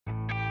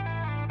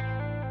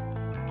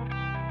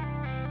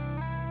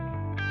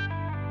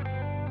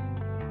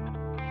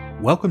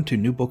Welcome to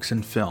New Books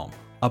in Film,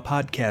 a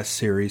podcast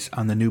series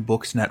on the New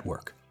Books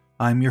Network.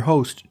 I'm your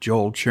host,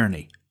 Joel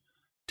Cherney.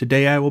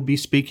 Today I will be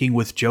speaking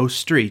with Joe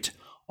Street,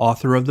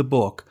 author of the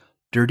book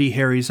Dirty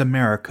Harry's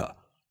America,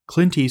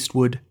 Clint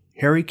Eastwood,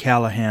 Harry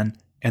Callahan,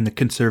 and the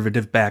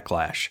Conservative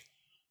Backlash.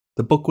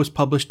 The book was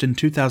published in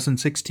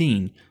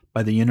 2016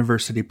 by the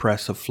University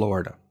Press of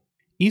Florida.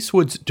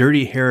 Eastwood's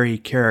Dirty Harry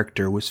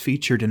character was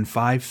featured in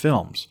 5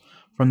 films,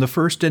 from the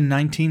first in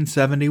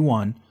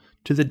 1971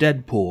 to the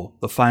Deadpool,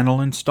 the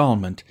final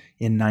installment,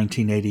 in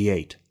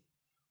 1988.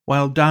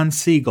 While Don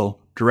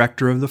Siegel,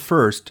 director of the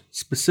first,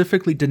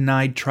 specifically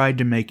tried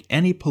to make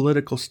any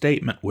political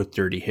statement with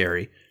Dirty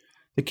Harry,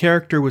 the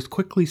character was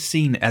quickly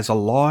seen as a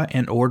law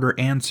and order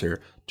answer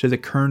to the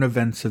current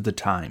events of the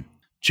time.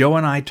 Joe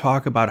and I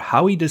talk about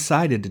how he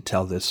decided to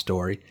tell this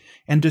story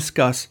and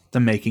discuss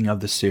the making of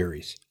the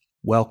series.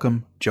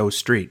 Welcome, Joe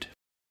Street.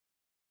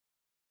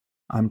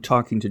 I'm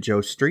talking to Joe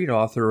Street,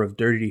 author of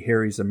Dirty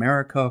Harry's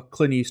America,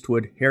 Clint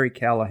Eastwood, Harry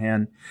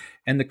Callahan,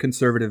 and the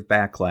Conservative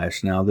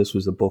Backlash. Now, this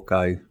was a book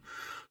I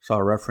saw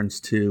a reference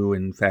to.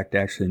 In fact,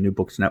 actually, the New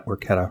Books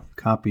Network had a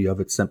copy of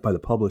it sent by the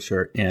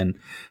publisher, and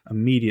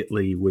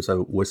immediately was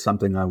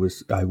something I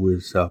was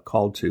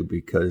called to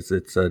because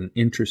it's an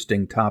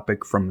interesting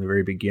topic from the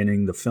very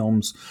beginning. The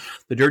films,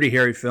 the Dirty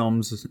Harry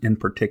films in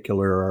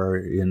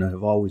particular,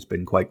 have always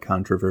been quite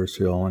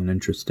controversial and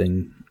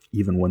interesting,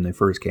 even when they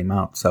first came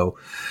out. So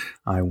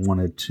I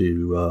wanted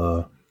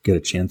to get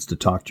a chance to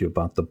talk to you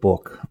about the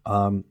book.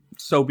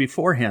 So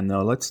beforehand,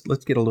 though, let's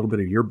get a little bit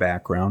of your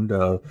background.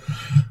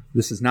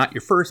 This is not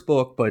your first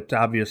book, but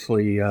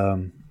obviously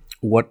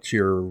what's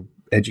your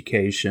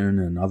education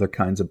and other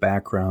kinds of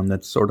background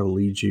that sort of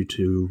leads you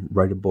to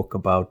write a book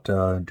about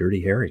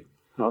Dirty Harry?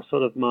 Well,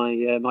 sort of my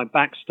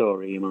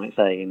backstory, you might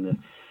say.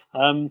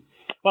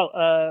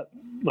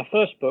 My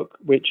first book,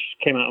 which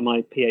came out of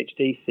my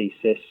PhD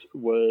thesis,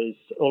 was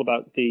all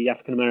about the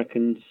African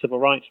American civil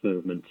rights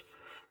movement.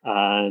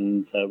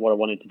 And what I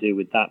wanted to do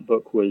with that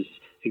book was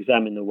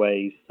examine the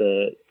ways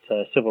that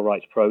civil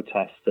rights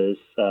protesters,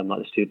 like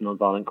the Student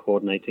Nonviolent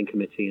Coordinating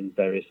Committee and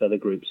various other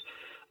groups,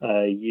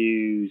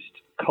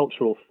 used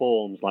cultural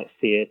forms like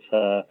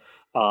theatre,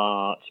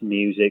 art,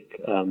 music,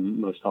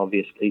 most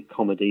obviously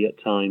comedy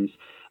at times,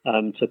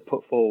 to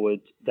put forward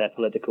their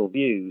political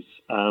views.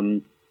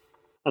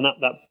 And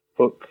that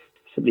book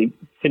simply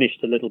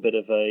finished a little bit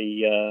of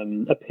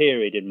a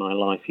period in my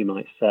life, you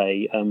might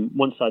say.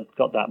 Once I'd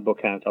got that book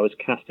out, I was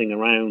casting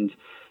around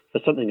for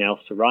something else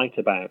to write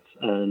about.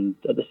 And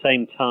at the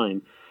same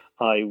time,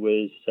 I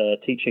was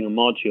teaching a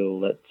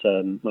module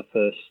at my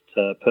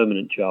first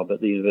permanent job at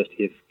the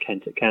University of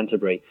Kent at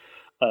Canterbury,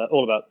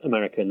 all about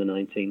America in the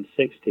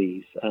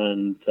 1960s.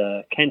 And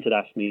Kent had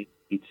asked me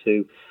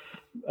to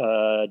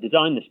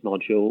design this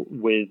module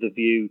with a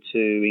view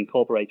to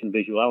incorporating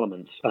visual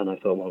elements. And I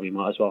thought, well, we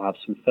might as well have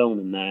some film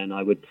in there. And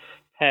I would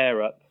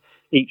pair up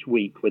each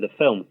week with a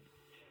film.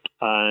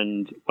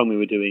 And when we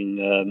were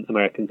doing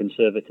American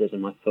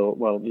conservatism, I thought,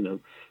 well,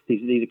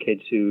 these are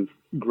kids who've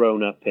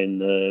grown up in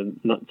the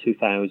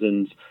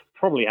 2000s,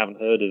 probably haven't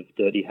heard of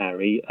Dirty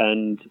Harry,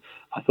 and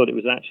I thought it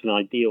was actually an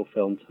ideal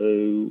film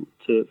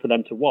for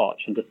them to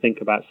watch and to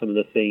think about some of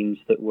the themes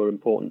that were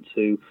important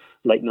to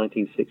late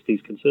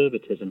 1960s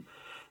conservatism.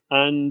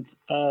 And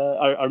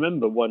I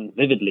remember one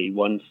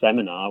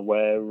seminar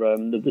where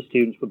the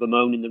students were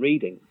bemoaning the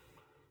reading.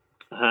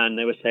 And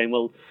they were saying,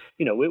 well,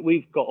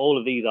 we've got all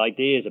of these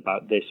ideas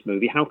about this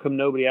movie. How come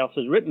nobody else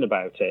has written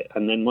about it?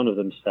 And then one of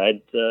them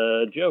said,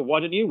 Joe,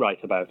 why don't you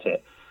write about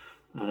it?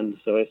 And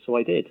so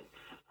I did.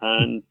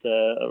 And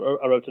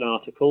I wrote an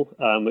article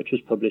which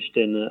was published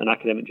in an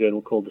academic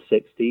journal called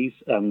The 60s,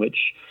 which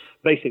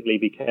basically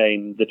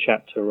became the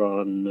chapter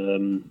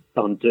on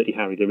Dirty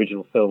Harry, the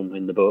original film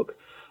in the book.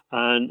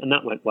 And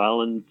that went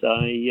well. And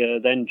I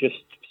then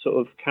just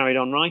sort of carried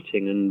on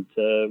writing.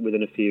 And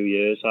within a few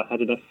years, I had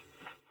enough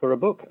for a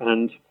book,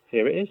 and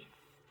here it is.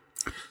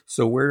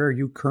 So where are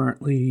you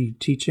currently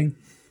teaching?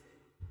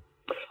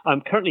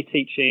 I'm currently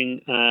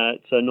teaching at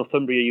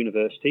Northumbria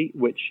University,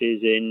 which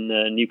is in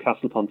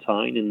Newcastle upon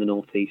Tyne in the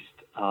northeast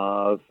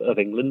of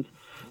England.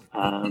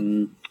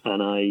 And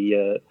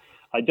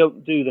I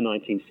don't do the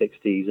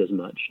 1960s as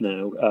much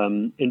now,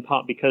 in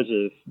part because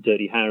of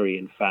Dirty Harry,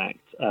 in fact.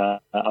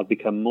 I've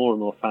become more and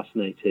more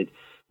fascinated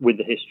with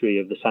the history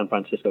of the San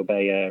Francisco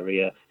Bay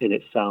Area in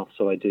itself.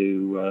 So I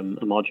do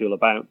a module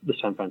about the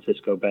San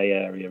Francisco Bay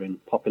Area in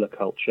popular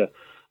culture,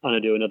 and I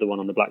do another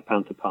one on the Black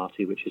Panther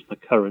Party, which is my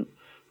current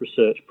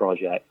research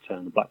project.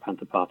 And the Black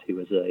Panther Party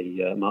was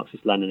a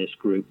Marxist-Leninist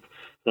group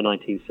in the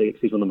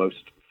 1960s, one of the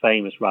most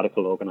famous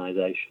radical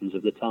organizations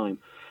of the time.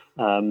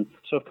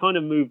 So I've kind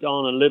of moved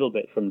on a little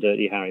bit from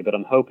Dirty Harry, but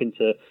I'm hoping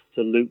to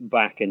loop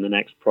back in the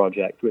next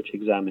project, which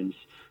examines,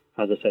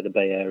 as I say, the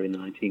Bay Area in the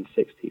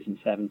 1960s and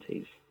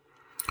 70s.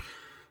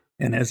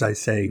 And as I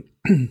say,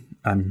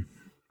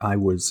 I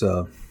was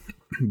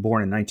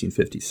born in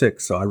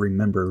 1956, so I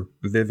remember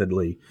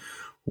vividly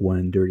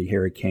when Dirty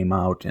Harry came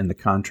out and the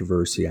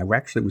controversy. I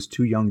actually was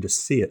too young to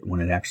see it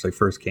when it actually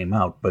first came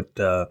out, but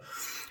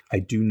I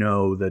do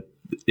know that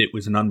it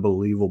was an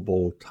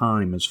unbelievable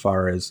time as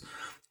far as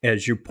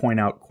you point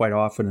out quite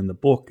often in the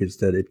book, is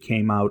that it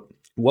came out.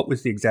 What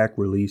was the exact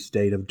release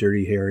date of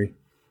Dirty Harry?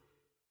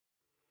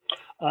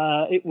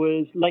 It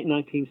was late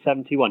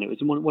 1971. It was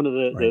one of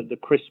the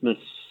Christmas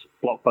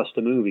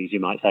blockbuster movies, you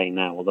might say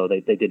now, although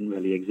they didn't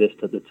really exist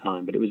at the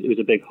time. But it was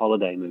a big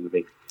holiday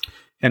movie.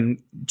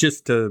 And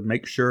just to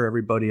make sure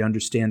everybody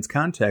understands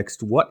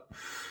context,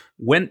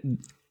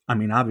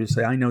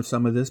 obviously I know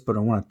some of this, but I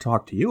want to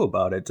talk to you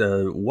about it.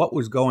 What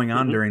was going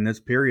on during this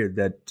period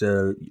that,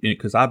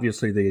 because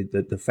obviously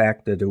the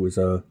fact that it was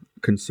a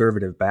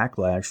conservative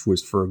backlash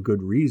was for a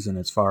good reason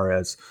as far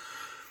as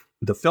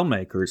the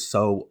filmmakers.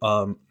 So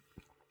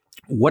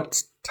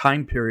what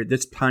time period,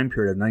 this time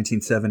period of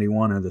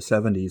 1971 or the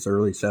 70s,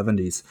 early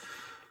 70s,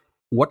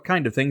 what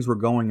kind of things were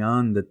going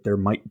on that there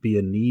might be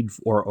a need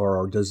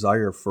or a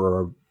desire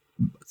for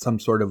some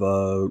sort of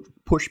a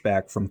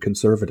pushback from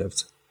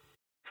conservatives?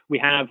 We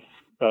have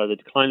the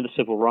decline of the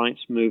civil rights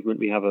movement.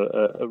 We have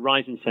a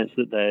rising sense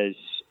that there's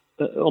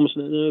almost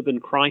an urban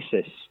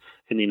crisis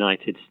in the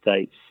United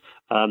States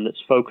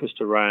that's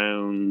focused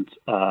around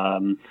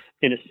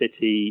inner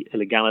city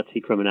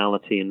illegality,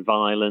 criminality, and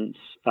violence.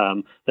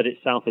 That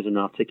itself is an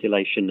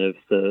articulation of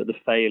the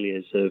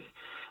failures of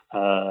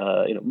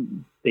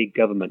big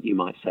government, you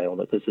might say, or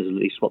that this is at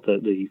least what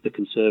the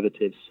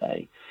conservatives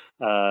say.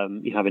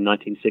 You have in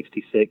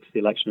 1966 the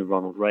election of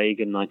Ronald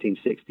Reagan,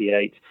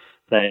 1968,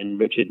 then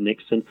Richard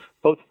Nixon,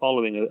 both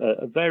following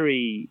a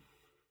very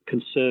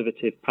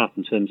conservative path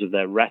in terms of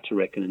their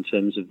rhetoric and in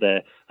terms of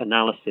their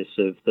analysis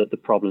of the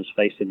problems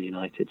facing the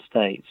United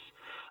States.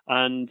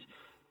 And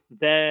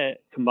their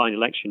combined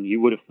election,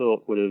 you would have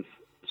thought, would have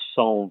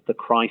solved the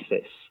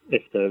crisis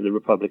if the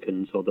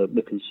Republicans or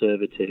the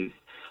conservative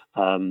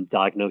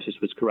diagnosis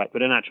was correct.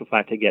 But in actual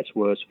fact, it gets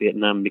worse.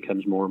 Vietnam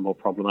becomes more and more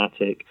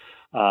problematic.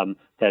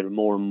 There's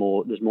more and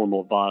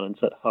more violence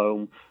at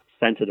home,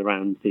 centered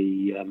around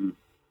the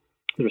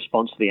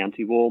response to the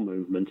anti-war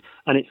movement.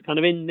 And it's kind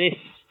of in this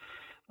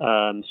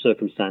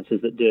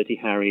circumstances that Dirty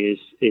Harry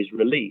is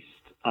released.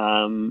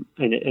 And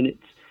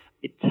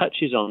it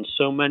touches on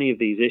so many of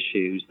these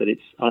issues that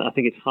I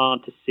think it's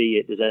hard to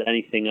see it as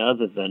anything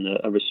other than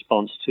a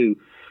response to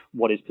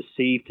what is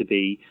perceived to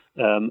be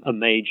a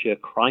major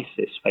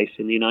crisis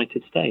facing the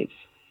United States.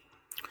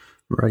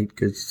 Right,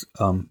 because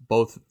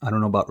both,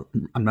 I'm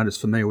not as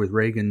familiar with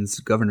Reagan's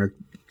governor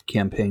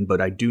campaign,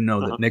 but I do know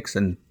that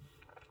Nixon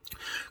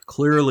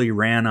clearly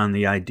ran on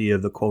the idea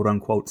of the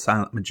quote-unquote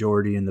silent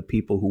majority and the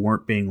people who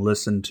weren't being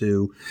listened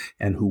to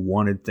and who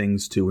wanted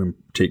things to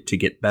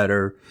get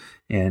better.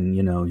 And,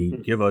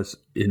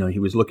 he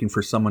was looking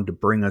for someone to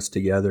bring us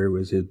together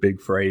was his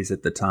big phrase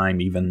at the time,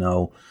 even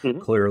though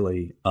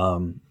clearly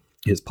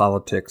his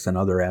politics and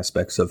other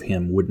aspects of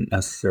him wouldn't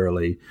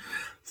necessarily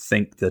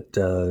think that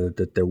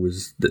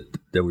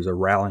there was a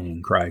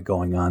rallying cry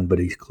going on. But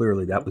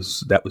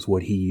that was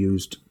what he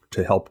used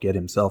to help get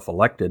himself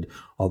elected.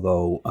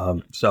 Although,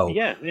 So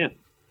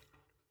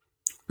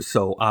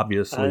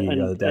obviously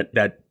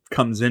that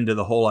comes into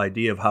the whole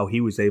idea of how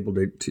he was able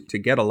to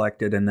get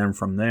elected, and then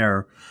from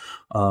there,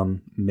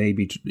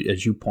 maybe,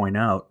 as you point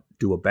out,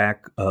 do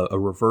a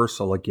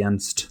reversal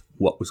against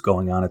what was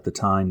going on at the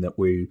time that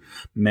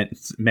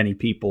many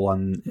people,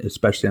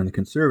 especially on the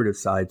conservative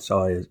side,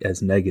 saw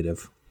as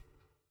negative.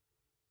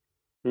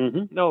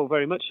 Mm-hmm. No,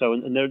 very much so,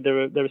 and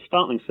there are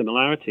startling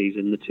similarities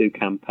in the two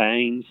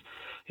campaigns.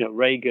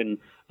 Reagan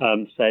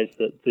says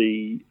that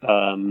the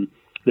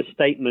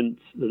statement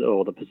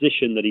or the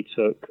position that he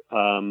took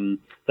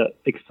that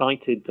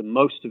excited the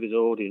most of his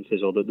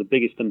audiences, or the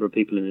biggest number of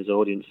people in his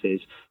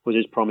audiences, was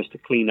his promise to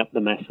clean up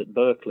the mess at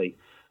Berkeley,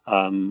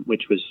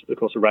 which was, of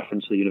course, a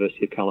reference to the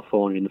University of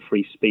California and the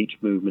free speech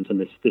movement, and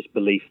this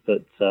belief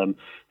that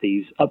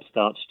these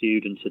upstart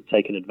students had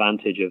taken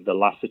advantage of the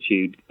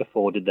lassitude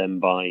afforded them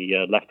by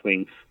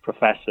left-wing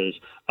professors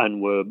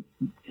and were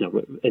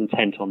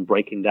intent on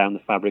breaking down the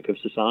fabric of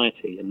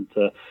society. And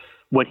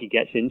when he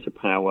gets into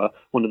power,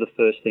 one of the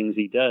first things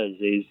he does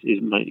is he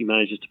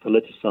manages to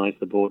politicize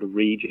the Board of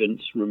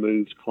Regents,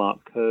 removes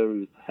Clark Kerr,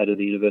 who's the head of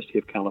the University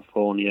of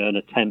California, an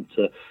attempt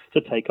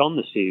to take on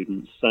the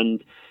students.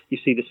 And you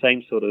see the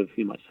same sort of,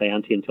 you might say,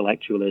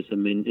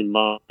 anti-intellectualism in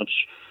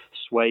large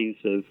swathes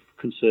of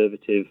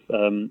conservative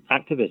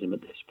activism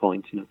at this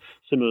point.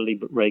 Similarly,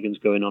 but Reagan's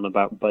going on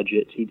about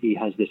budget. He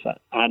has this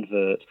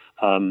advert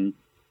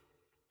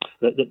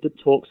that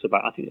talks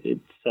about. I think it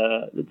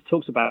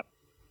talks about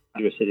how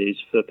dangerous it is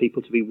for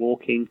people to be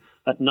walking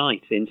at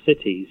night in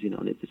cities.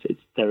 And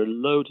there are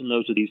loads and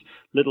loads of these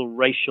little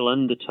racial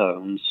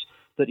undertones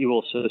that you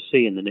also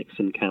see in the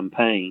Nixon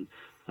campaign.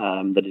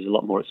 That is a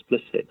lot more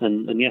explicit.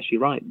 And yes,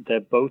 you're right.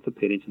 They're both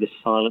appealing to this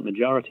silent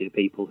majority of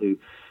people who,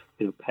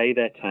 pay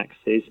their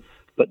taxes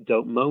but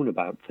don't moan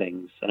about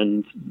things.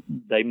 And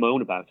they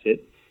moan about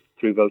it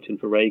through voting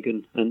for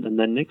Reagan and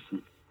then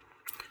Nixon.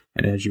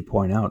 And as you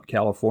point out,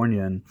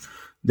 California and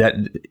that,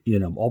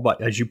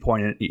 but as you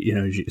pointed,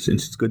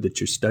 since it's good that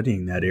you're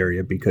studying that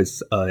area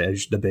because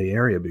as the Bay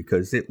Area,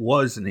 because it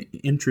was an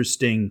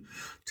interesting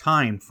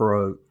time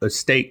for a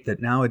state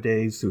that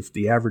nowadays, if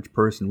the average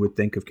person would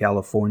think of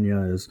California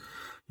as,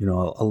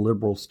 a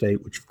liberal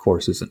state, which of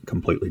course isn't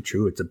completely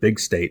true. It's a big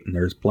state and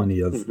there's plenty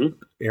of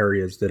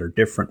areas that are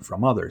different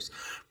from others.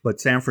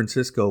 But San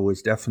Francisco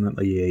was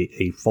definitely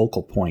a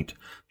focal point,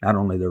 not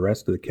only the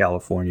rest of the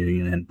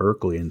California and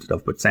Berkeley and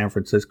stuff, but San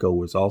Francisco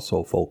was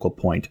also a focal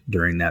point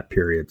during that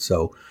period.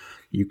 So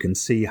you can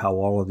see how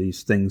all of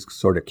these things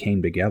sort of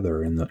came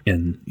together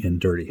in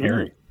Dirty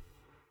Harry.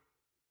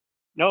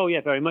 Oh,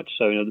 yeah, very much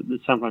so. The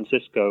San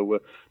Francisco,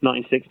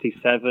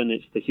 1967,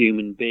 it's the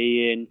human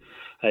being.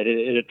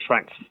 It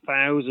attracts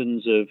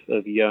thousands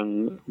of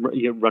young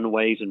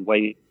runaways and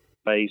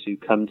wayfays who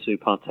come to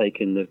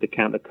partake in the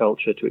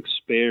counterculture, to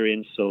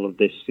experience all of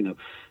this,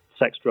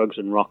 sex, drugs,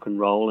 and rock and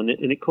roll. And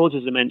it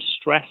causes immense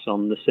stress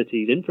on the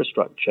city's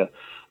infrastructure.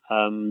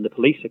 The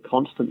police are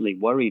constantly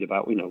worried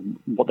about,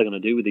 what they're going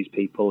to do with these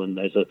people. And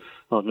there's a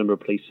large number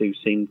of police who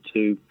seem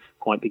to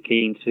quite be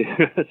keen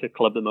to to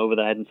club them over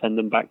the head and send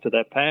them back to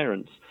their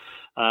parents.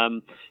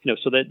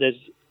 So there's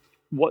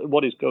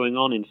what is going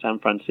on in San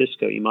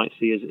Francisco. You might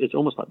see as it's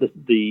almost like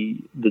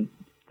the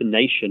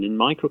nation in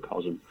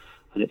microcosm,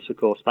 and it's of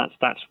course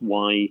that's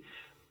why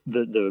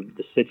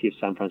the city of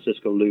San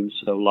Francisco looms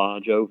so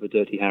large over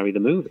Dirty Harry the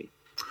movie.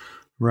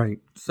 Right.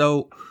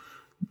 So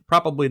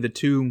probably the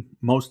two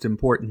most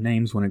important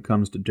names when it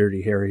comes to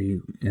Dirty Harry,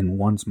 and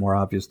one's more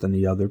obvious than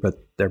the other,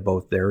 but they're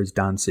both there, is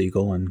Don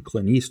Siegel and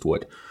Clint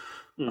Eastwood.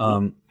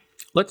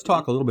 Let's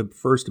talk a little bit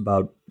first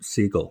about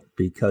Siegel,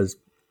 because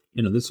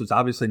this was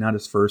obviously not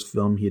his first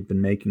film. He had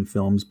been making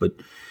films, but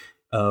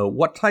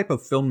what type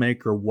of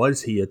filmmaker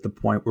was he at the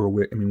point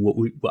where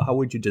how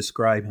would you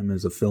describe him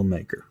as a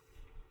filmmaker?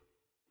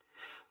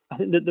 I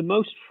think that the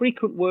most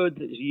frequent word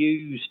that's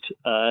used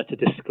to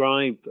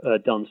describe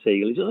Don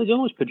Siegel is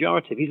almost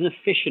pejorative. He's an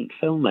efficient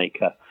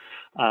filmmaker.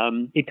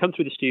 He'd come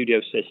through the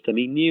studio system.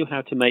 He knew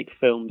how to make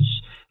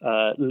films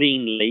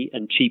leanly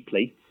and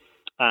cheaply.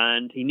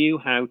 And he knew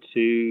how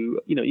to,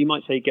 you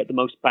might say, get the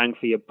most bang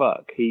for your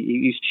buck.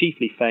 He's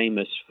chiefly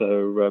famous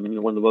for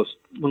one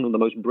of the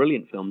most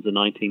brilliant films of the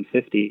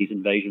 1950s,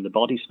 Invasion of the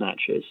Body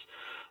Snatchers,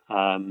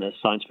 a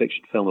science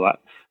fiction film about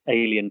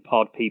alien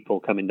pod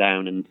people coming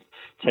down and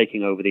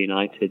taking over the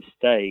United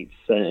States.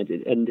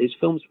 And his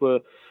films were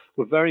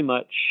very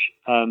much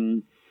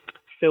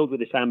filled with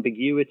this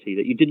ambiguity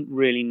that you didn't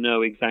really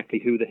know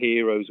exactly who the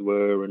heroes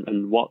were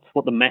and what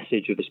the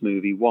message of this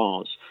movie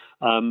was.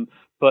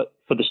 But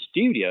for the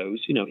studios,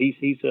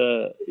 he's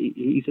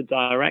a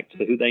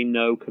director who they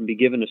know can be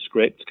given a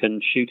script, can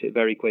shoot it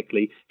very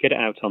quickly, get it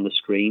out on the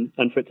screen,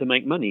 and for it to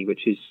make money,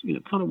 which is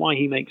kind of why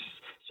he makes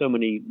so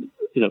many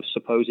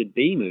supposed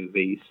B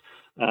movies.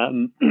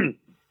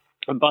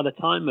 And by the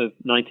time of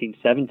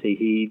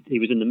 1970, he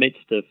was in the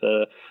midst of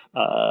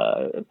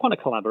quite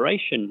a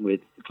collaboration with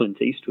Clint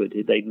Eastwood.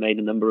 They'd made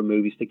a number of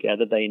movies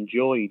together. They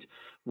enjoyed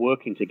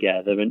working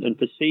together. And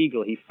for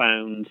Siegel, he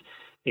found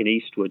in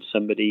Eastwood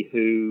somebody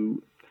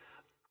who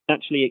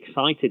actually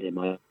excited him,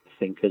 I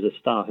think, as a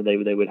star. They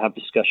would have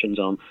discussions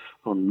on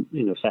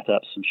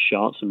setups and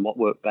shots and what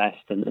worked best.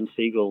 And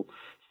Siegel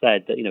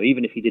said that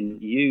even if he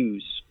didn't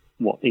use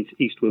what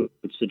Eastwood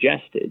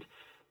suggested,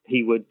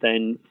 he would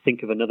then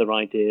think of another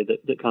idea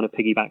that kind of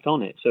piggybacked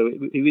on it. So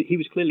he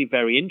was clearly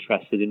very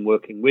interested in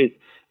working with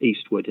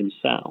Eastwood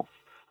himself.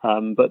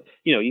 But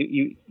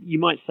you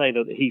might say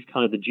that he's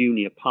kind of the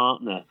junior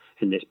partner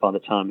in this by the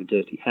time of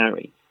Dirty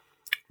Harry.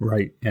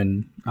 Right,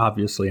 and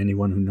obviously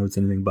anyone who knows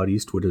anything about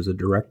Eastwood as a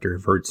director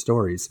have heard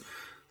stories.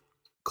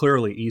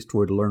 Clearly,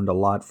 Eastwood learned a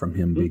lot from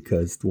him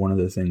because one of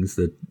the things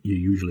that you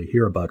usually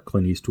hear about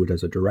Clint Eastwood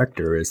as a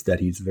director is that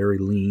he's very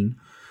lean.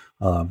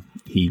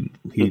 He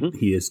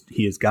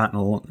has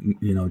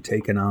gotten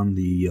taken on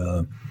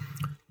the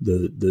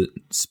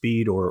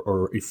speed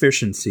or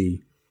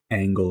efficiency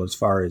angle as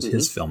far as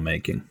his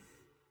filmmaking.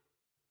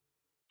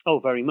 Oh,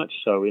 very much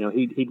so.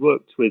 He'd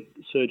worked with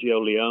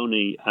Sergio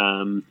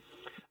Leone,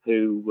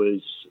 who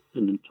was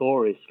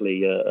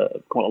notoriously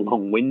quite a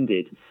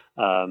long-winded,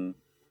 in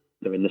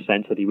the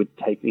sense that he would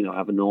take,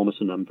 have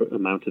enormous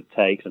amount of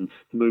takes, and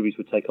the movies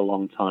would take a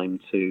long time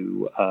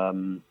to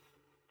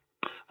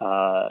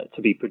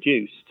be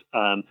produced.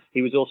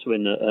 He was also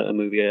in a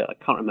movie, I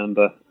can't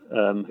remember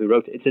who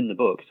wrote it. It's in the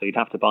book, so you'd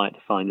have to buy it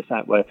to find this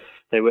out, where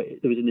there was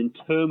an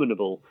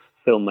interminable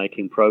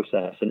filmmaking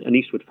process, and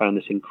Eastwood found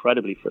this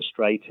incredibly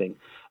frustrating.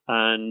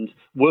 And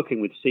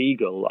working with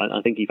Siegel,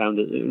 I think he found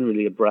it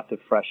really a breath of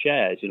fresh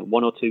air.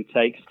 One or two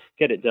takes,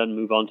 get it done,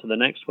 move on to the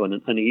next one,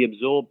 and he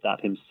absorbed that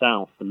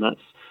himself. And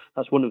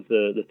that's one of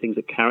the things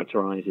that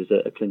characterizes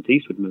a Clint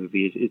Eastwood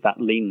movie is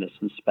that leanness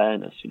and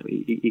spareness.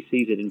 He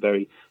sees it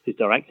his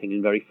directing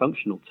in very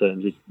functional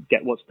terms. Is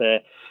get what's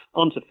there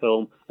onto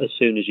film as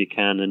soon as you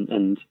can,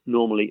 and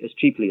normally as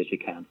cheaply as you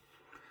can.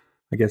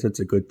 I guess it's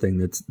a good thing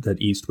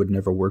that Eastwood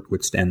never worked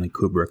with Stanley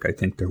Kubrick. I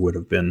think there would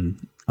have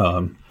been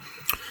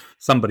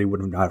somebody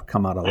would not have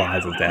come out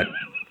alive of that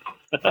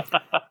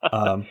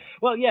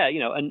Well, yeah,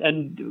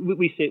 and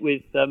we see it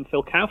with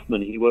Phil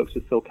Kaufman. He works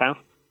with Phil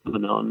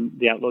Kaufman on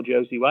The Outlaw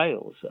Josie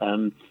Wales,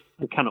 and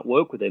cannot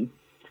work with him.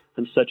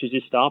 And such is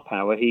his star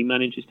power, he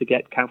manages to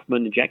get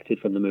Kaufman ejected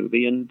from the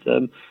movie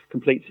and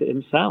completes it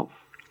himself.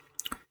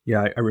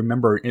 Yeah, I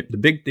remember the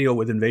big deal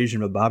with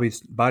Invasion of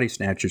Body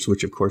Snatchers,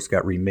 which of course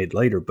got remade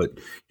later, but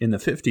in the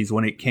 50s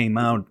when it came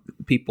out,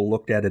 people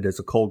looked at it as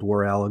a Cold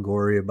War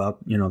allegory about,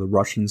 the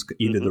Russians,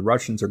 either the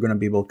Russians are going to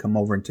be able to come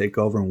over and take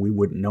over and we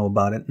wouldn't know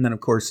about it. And then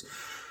of course,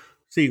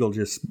 Siegel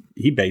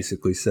he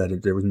basically said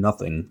it,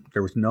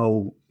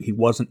 he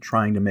wasn't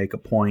trying to make a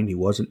point, he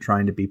wasn't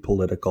trying to be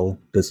political.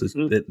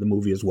 The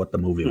movie is what the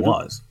movie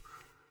was.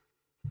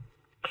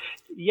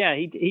 Yeah,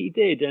 he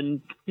did,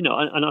 and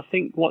and I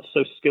think what's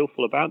so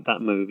skillful about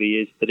that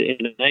movie is that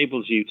it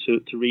enables you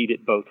to read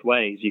it both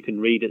ways. You can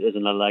read it as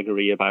an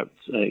allegory about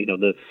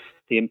the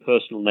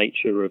impersonal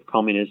nature of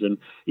communism.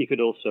 You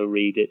could also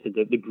read it as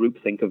the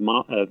groupthink of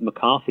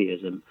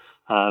McCarthyism,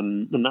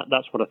 and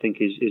that's what I think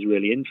is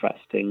really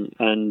interesting.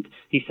 And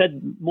he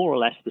said more or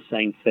less the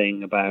same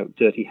thing about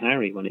Dirty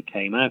Harry when it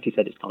came out. He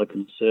said it's not a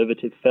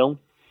conservative film.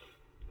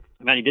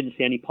 And he didn't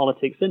see any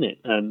politics in it.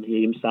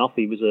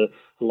 He was a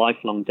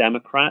lifelong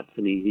Democrat,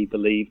 and he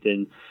believed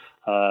in,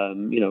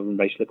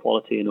 racial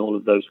equality and all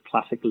of those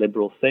classic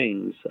liberal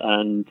things.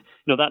 And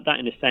that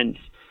in a sense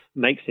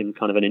makes him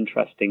kind of an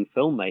interesting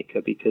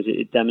filmmaker, because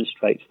it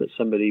demonstrates that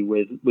somebody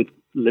with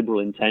liberal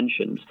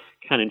intentions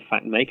can in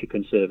fact make a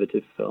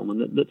conservative film,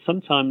 and that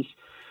sometimes,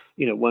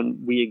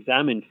 when we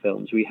examine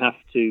films, we have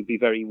to be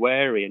very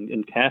wary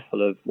and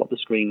careful of what the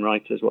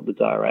screenwriters, what the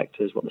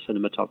directors, what the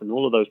cinematographers, and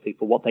all of those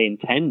people, what they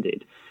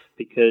intended,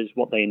 because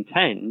what they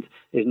intend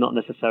is not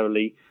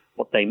necessarily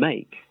what they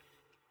make.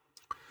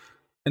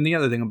 And the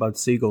other thing about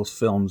Siegel's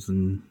films,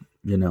 and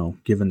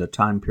given the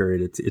time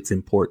period, it's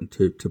important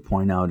to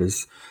point out,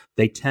 is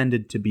they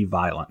tended to be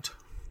violent.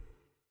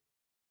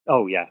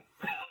 Oh yeah,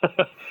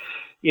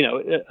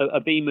 a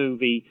B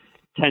movie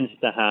tends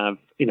to have,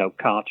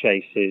 car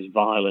chases,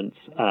 violence,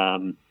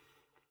 not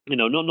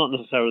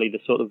necessarily the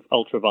sort of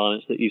ultra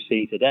violence that you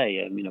see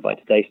today. By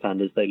today's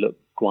standards, they look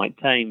quite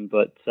tame,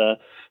 but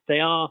they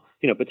are,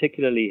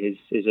 particularly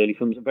his early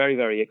films are very,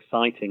 very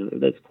exciting.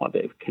 There's quite a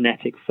bit of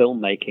kinetic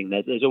filmmaking.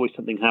 There's always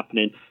something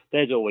happening.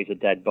 There's always a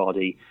dead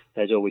body.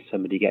 There's always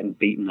somebody getting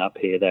beaten up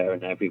here, there,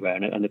 and everywhere.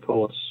 And of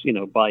course,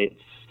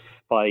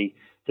 by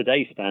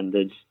today's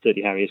standards,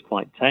 Dirty Harry is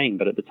quite tame,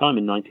 but at the time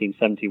in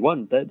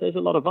 1971, there's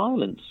a lot of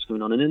violence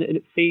going on, and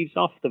it feeds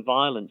off the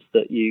violence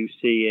that you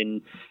see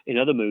in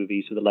other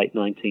movies of the late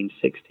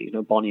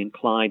 1960s. Bonnie and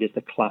Clyde is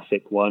the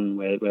classic one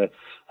where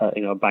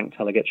a bank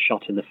teller gets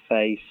shot in the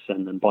face,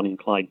 and then Bonnie and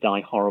Clyde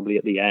die horribly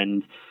at the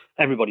end.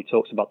 Everybody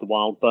talks about the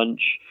Wild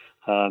Bunch,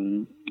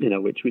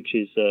 which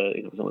is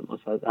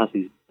has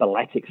these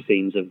balletic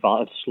scenes of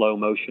slow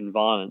motion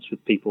violence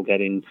with people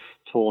getting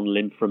torn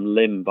limb from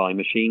limb by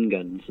machine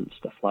guns and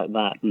stuff like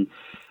that. And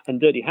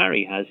Dirty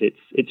Harry has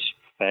its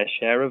fair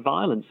share of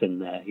violence in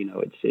there.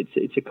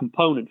 It's a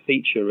component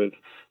feature of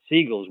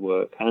Siegel's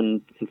work,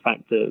 and in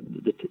fact,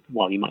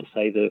 you might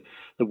say the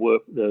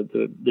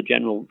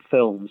general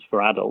films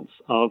for adults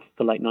of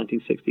the late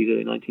 1960s,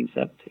 early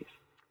 1970s.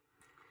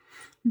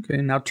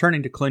 Okay, now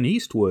turning to Clint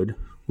Eastwood,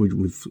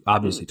 we've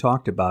obviously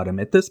talked about him.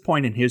 At this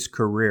point in his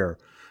career,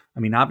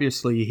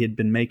 obviously he had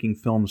been making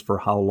films for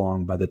how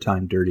long by the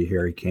time Dirty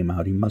Harry came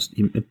out?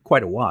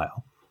 Quite a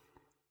while.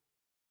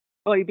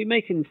 Well, he'd been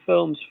making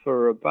films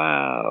for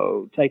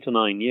about 8 or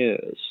 9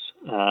 years.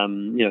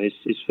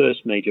 His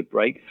first major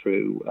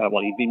breakthrough,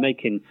 he'd been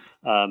making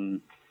a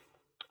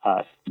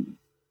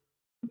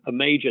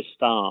major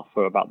star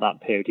for about that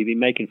period. He'd been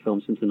making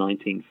films since the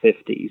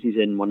 1950s. He's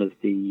in one of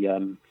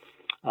the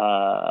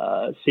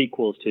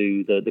sequels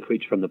to the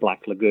Creature from the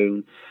Black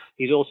Lagoon.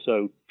 He's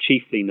also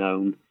chiefly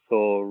known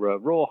for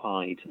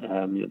Rawhide,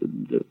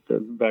 the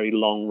very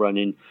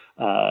long-running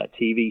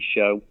TV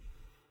show,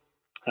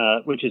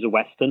 which is a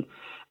Western.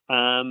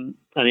 And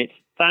it's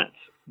that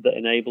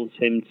enables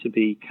him to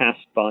be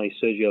cast by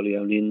Sergio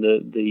Leone in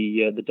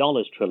the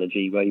Dollars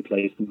trilogy, where he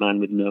plays the man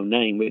with no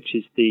name, which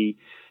is the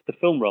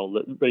film role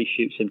that really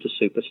shoots him to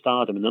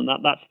superstardom. And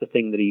that's the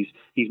thing that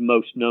he's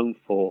most known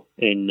for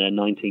in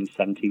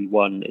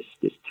 1971,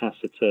 this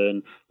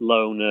taciturn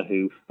loner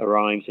who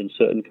arrives in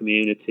certain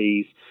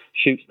communities,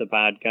 shoots the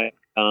bad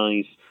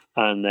guys,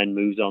 and then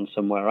moves on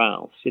somewhere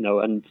else.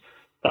 And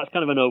that's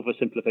kind of an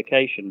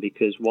oversimplification,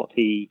 because what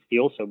he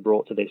also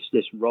brought to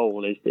this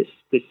role is this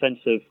sense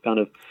of kind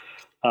of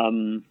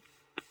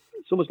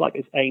it's almost like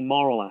this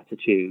amoral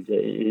attitude.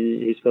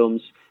 In his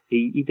films,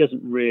 he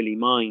doesn't really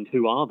mind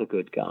who are the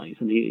good guys,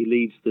 and he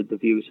leads the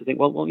viewers to think,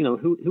 well,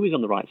 who is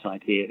on the right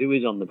side here? Who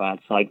is on the bad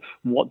side?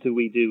 What do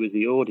we do as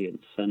the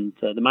audience? And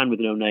The Man with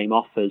No Name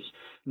offers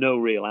no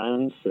real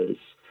answers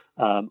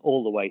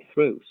all the way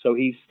through. So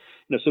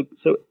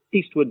so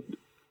Eastwood,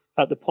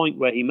 at the point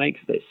where he makes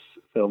this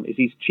film, is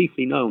he's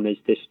chiefly known as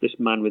this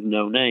man with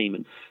no name,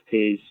 and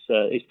his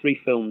 3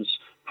 films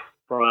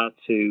prior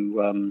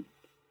to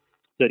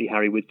Dirty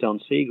Harry with Don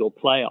Siegel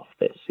play off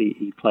this.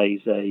 He plays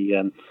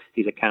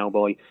he's a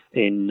cowboy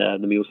in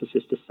The Mules for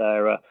Sister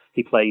Sarah.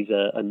 He plays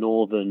a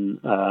northern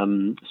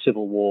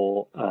Civil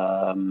War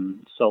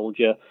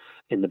soldier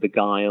in The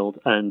Beguiled,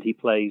 and he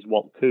plays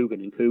Walt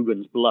Coogan in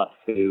Coogan's Bluff,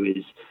 who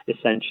is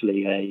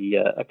essentially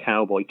a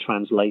cowboy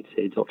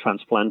translated or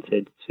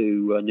transplanted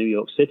to New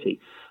York City.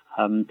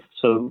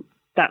 So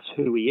that's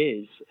who he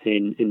is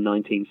in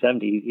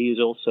 1970. He is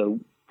also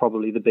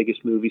probably the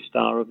biggest movie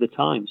star of the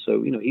time.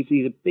 So,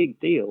 he's a big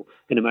deal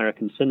in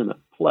American cinema.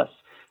 Plus,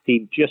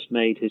 he just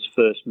made his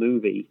first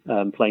movie,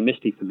 Play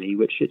Misty for Me,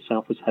 which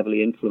itself was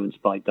heavily influenced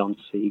by Don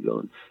Siegel.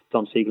 And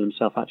Don Siegel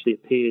himself actually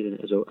appeared in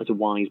it as a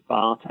wise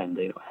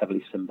bartender, a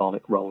heavily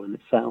symbolic role in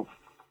itself.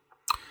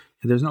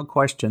 There's no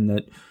question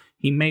that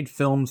he made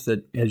films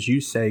that, as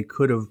you say,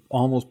 could have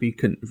almost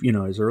been,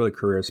 his early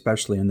career,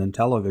 especially, and then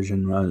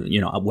television,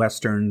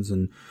 Westerns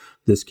and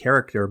this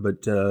character,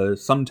 but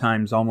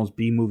sometimes almost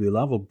B-movie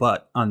level.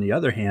 But on the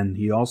other hand,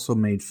 he also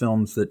made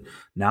films that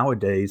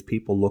nowadays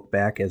people look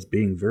back as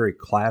being very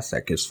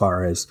classic as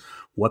far as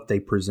what they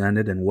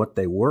presented and what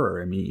they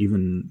were. I mean,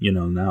 even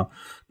now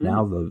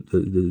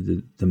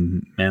the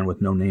Man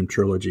with No Name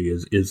trilogy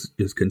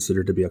is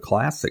considered to be a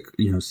classic,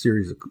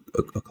 series,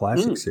 a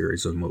classic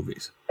series of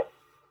movies.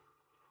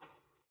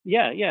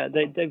 Yeah,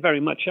 they very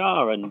much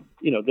are, and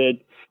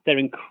they're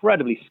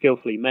incredibly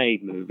skillfully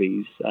made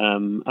movies,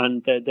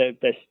 and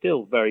they're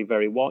still very,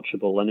 very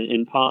watchable. And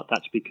in part,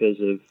 that's because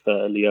of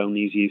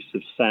Leone's use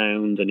of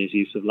sound and his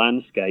use of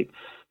landscape,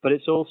 but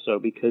it's also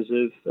because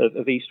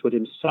of Eastwood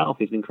himself.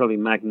 He's an incredibly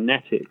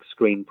magnetic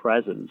screen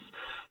presence,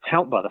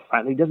 helped by the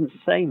fact that he doesn't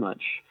say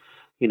much.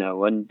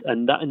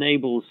 And that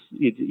enables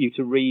you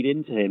to read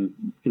into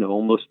him,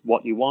 almost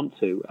what you want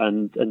to,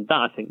 and that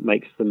I think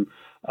makes them,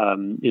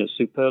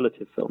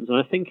 superlative films. And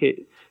I think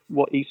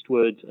what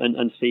Eastwood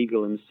and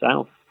Siegel and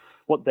South,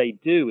 what they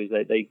do is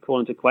they call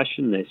into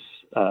question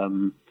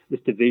this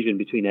division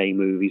between A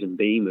movies and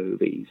B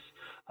movies,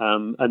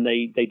 and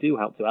they do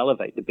help to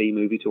elevate the B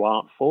movie to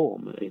art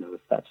form.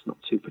 If that's not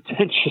too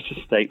pretentious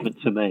a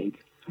statement to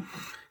make.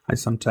 I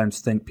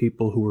sometimes think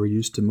people who are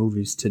used to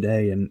movies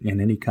today and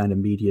any kind of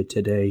media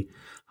today,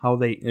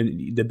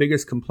 the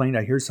biggest complaint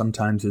I hear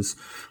sometimes is,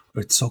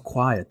 it's so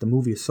quiet. The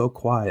movie is so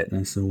quiet. And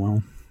I said,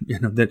 well,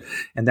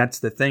 and that's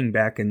the thing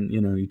back in,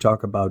 you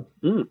talk about,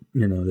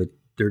 the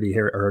Dirty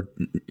Harry, or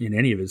in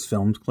any of his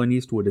films, Clint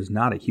Eastwood is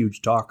not a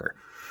huge talker.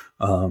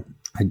 I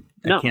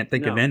can't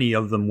think of any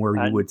of them where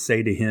you would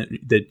say to him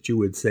that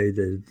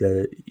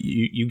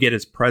you get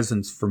his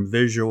presence from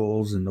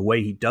visuals and the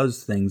way he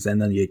does things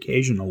and then the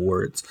occasional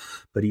words.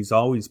 But he's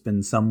always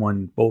been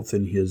someone, both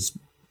in his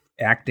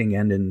acting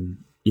and in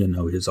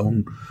his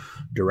own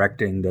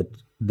directing,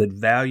 that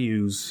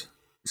values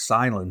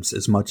silence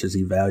as much as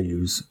he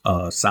values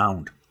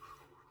sound.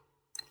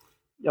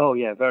 Oh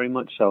yeah, very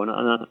much so, and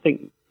I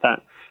think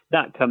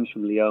that comes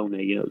from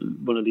Leone.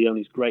 One of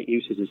Leone's great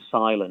uses is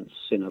silence.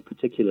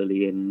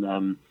 Particularly in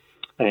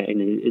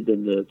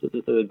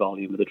the third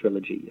volume of the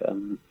trilogy,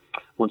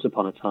 Once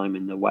Upon a Time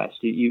in the West.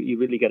 You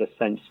really get a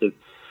sense of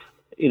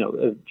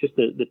just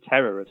the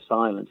terror of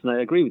silence. And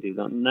I agree with you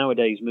that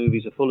nowadays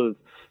movies are full of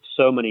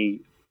so many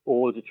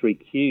auditory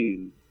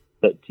cues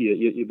that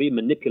you're being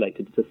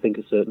manipulated to think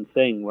a certain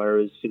thing,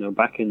 whereas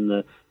back in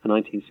the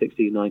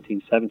 1960s,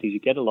 1970s, you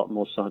get a lot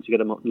more silence. You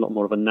get a lot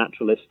more of a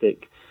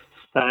naturalistic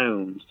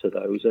sounds to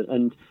those,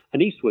 and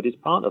Eastwood is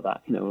part of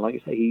that. Like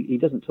I say, he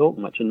doesn't talk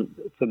much, and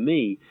for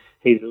me,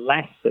 his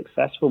less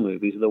successful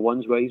movies are the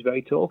ones where he's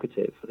very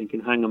talkative. I think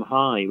in Hang 'em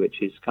High,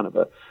 which is kind of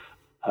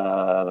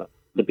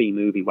the B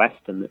movie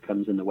western that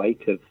comes in the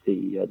wake of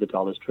the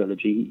Dollars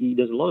trilogy, he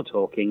does a lot of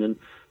talking, and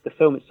the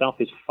film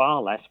itself is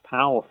far less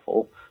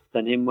powerful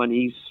than him when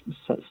he's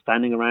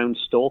standing around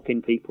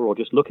stalking people or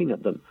just looking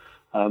at them.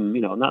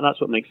 And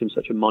that's what makes him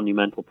such a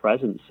monumental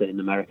presence in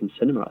American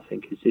cinema, I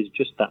think, is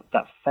just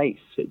that face.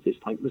 It's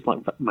like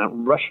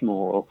Mount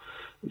Rushmore, or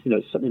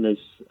something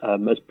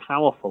as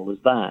powerful as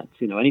that.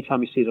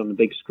 Anytime you see it on the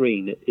big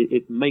screen,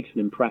 it makes an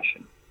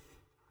impression.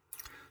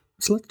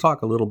 So let's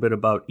talk a little bit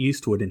about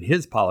Eastwood and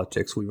his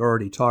politics. We've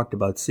already talked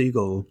about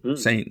Siegel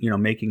saying,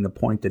 making the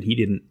point that he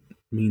didn't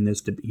mean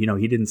this to,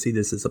 he didn't see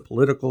this as a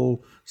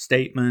political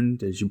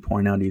statement. As you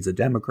point out, he's a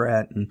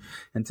Democrat,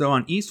 and so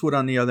on. Eastwood,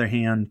 on the other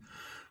hand,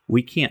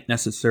 we can't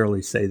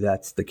necessarily say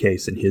that's the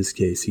case in his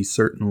case. He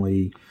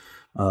certainly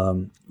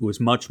was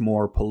much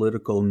more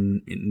political,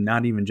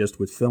 not even just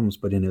with films,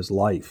 but in his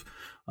life.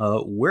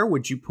 Where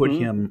would you put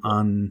him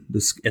on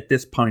this at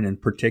this point in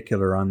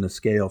particular on the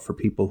scale for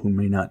people who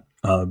may not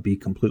be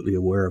completely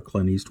aware of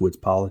Clint Eastwood's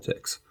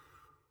politics?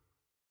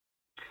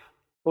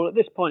 Well, at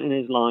this point in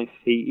his life,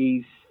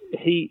 he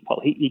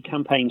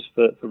campaigns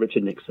for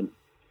Richard Nixon.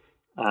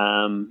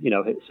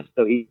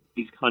 So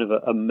he's kind of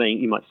a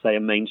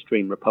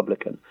mainstream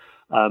Republican.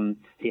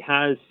 He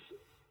has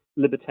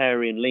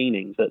libertarian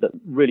leanings that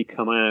really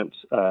come out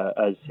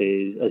as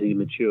he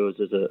matures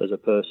as a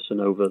person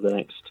over the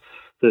next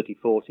 30,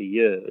 40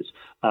 years.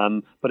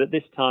 But at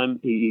this time,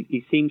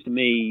 he seems to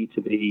me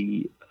to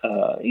be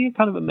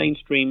kind of a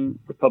mainstream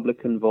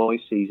Republican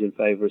voice. He's in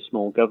favor of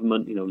small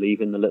government,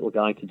 leaving the little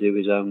guy to do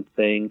his own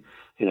thing,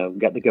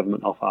 get the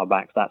government off our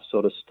backs, that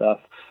sort of stuff.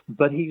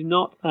 But he's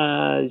not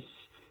as...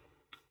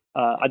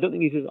 I don't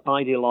think he's as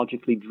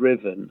ideologically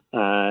driven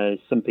as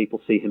some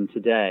people see him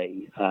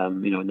today,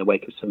 in the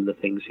wake of some of the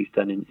things he's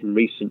done in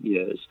recent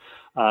years.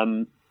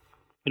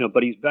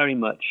 But he's very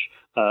much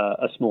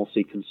a small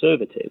C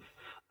conservative.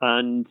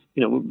 And,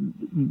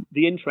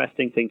 the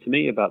interesting thing to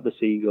me about the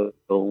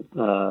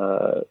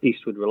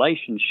Siegel-Eastwood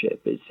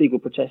relationship is Siegel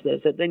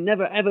protested that they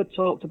never, ever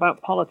talked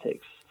about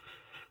politics.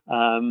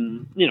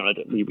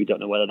 We don't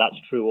know whether that's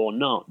true or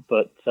not,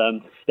 but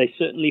they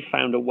certainly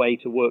found a way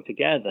to work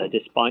together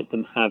despite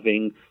them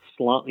having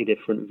slightly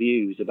different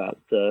views about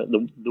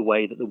the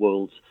way that the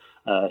world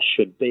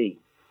should be.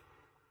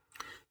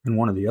 And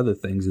one of the other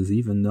things is,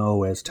 even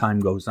though as time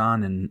goes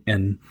on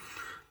and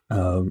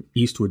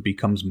Eastwood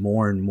becomes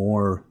more and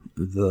more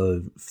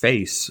the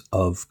face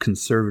of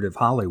conservative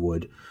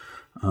Hollywood,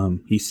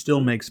 he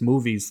still makes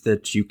movies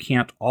that you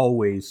can't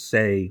always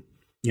say,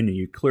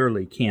 you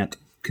clearly can't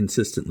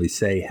consistently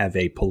say have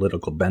a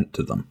political bent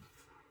to them.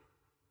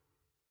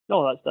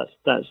 No, that's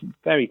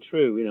very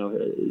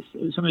true.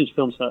 Some of these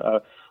films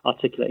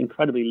articulate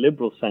incredibly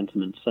liberal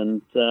sentiments,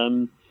 and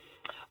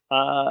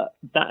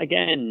that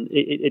again,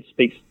 it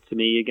speaks to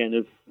me again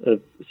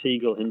of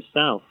Siegel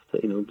himself.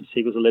 That,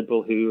 Siegel's a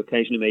liberal who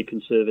occasionally made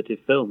conservative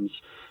films.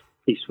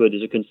 Eastwood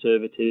is a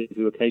conservative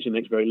who occasionally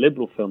makes very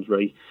liberal films,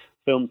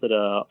 films that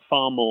are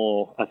far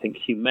more, I think,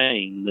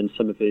 humane than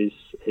some of his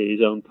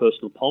own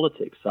personal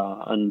politics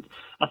are. And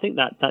I think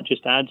that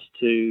just adds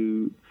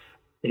to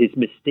his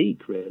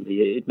mystique,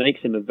 really. It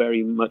makes him a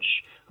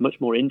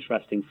much more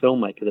interesting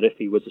filmmaker than if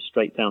he was a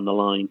straight down the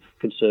line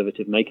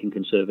conservative making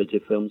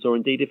conservative films, or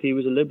indeed if he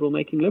was a liberal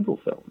making liberal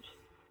films.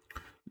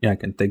 Yeah, I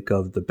can think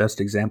of the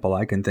best example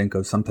I can think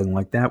of something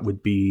like that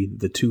would be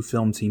the two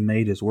films he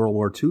made as World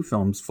War II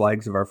films,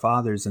 Flags of Our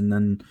Fathers,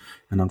 and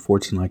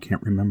unfortunately I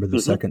can't remember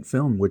the second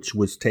film, which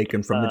was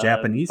taken from the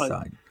Japanese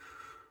side.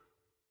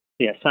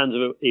 Yeah, Sands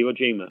of Iwo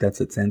Jima.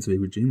 That's it, Sands of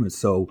Iwo Jima.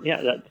 So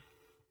yeah,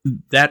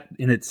 that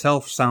in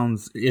itself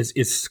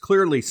is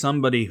clearly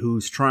somebody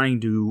who's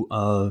trying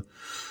to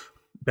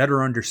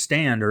better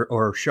understand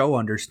or show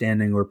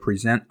understanding or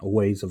present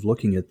ways of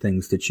looking at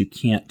things that you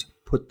can't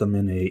put them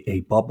in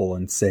a bubble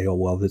and say, oh,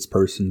 well, this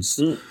person's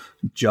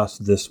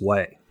just this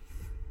way.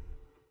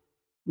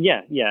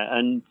 Yeah,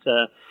 and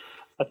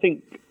I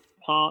think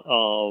part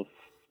of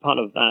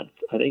that,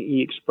 I think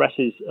he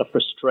expresses a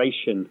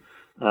frustration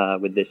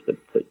with this that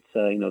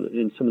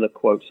in some of the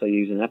quotes I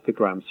use in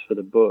epigrams for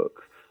the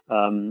book.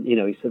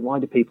 He said, why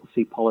do people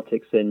see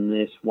politics in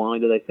this? Why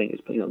do they think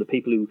it's, the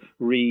people who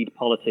read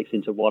politics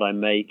into what I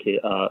make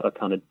are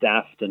kind of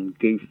daft and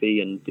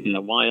goofy, and,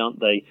 why aren't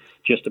they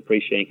just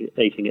appreciating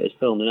it as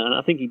film? And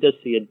I think he does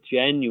see a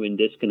genuine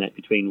disconnect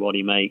between what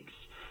he makes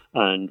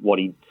and what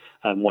he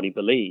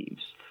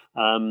believes.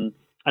 And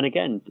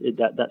again,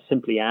 that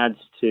simply adds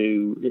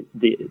to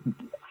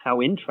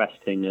how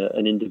interesting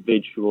an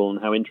individual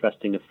and how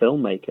interesting a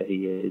filmmaker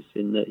he is,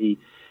 in that he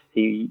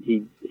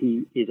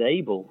is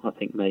able, I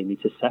think, maybe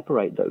to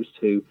separate those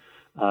two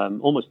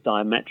almost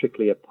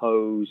diametrically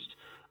opposed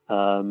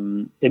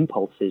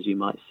impulses, you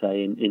might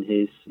say,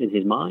 in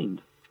his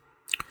mind.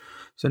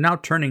 So now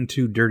turning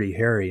to Dirty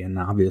Harry, and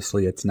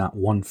obviously it's not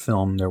one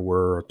film. There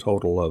were a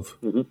total of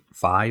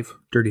 5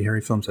 Dirty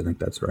Harry films. I think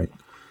that's right.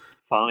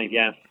 5,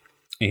 yeah.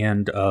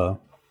 And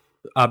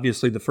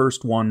obviously the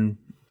first one,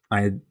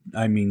 I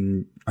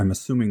mean, I'm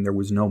assuming there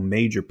was no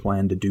major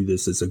plan to do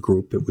this as a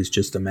group. It was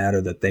just a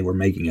matter that they were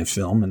making a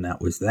film, and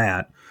that was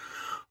that.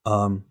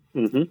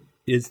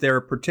 Is there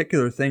a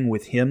particular thing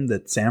with him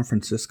that San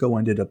Francisco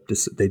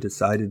they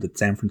decided that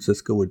San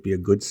Francisco would be a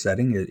good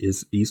setting?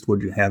 Is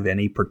Eastwood have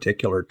any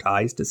particular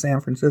ties to San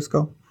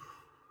Francisco?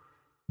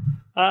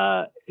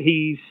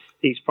 He's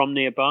from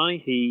nearby.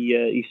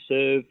 He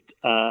served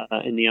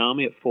in the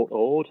army at Fort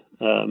Ord,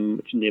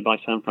 which is nearby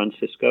San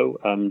Francisco,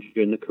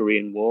 during the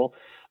Korean War.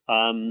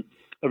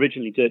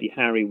 Originally, Dirty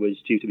Harry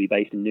was due to be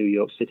based in New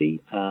York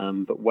City,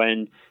 but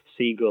when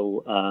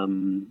Siegel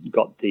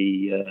got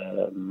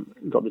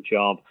the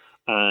job,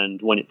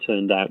 and when it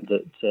turned out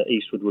that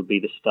Eastwood would be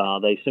the star,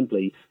 they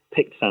simply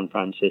picked San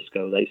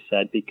Francisco, they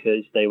said,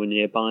 because they were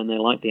nearby and they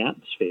liked the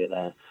atmosphere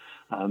there.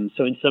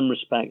 So in some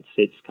respects,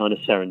 it's kind of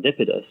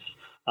serendipitous,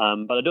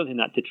 but I don't think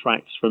that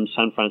detracts from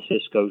San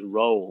Francisco's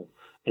role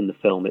in the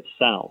film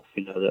itself.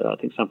 I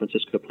think San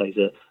Francisco plays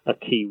a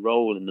key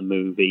role in the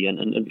movie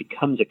and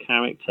becomes a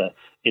character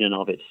in and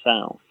of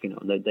itself.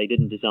 They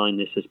didn't design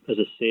this as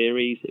a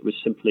series. It was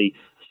simply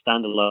a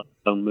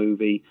standalone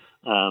movie,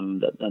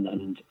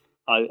 and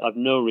I've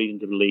no reason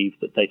to believe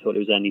that they thought it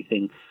was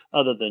anything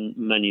other than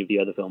many of the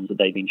other films that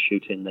they've been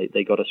shooting.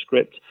 They got a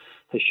script,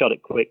 they shot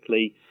it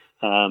quickly,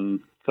 got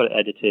it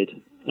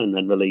edited, and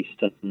then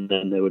released, and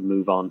then they would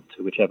move on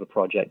to whichever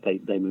project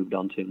they moved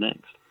on to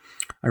next.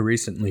 I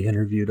recently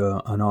interviewed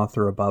an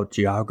author about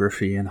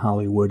geography in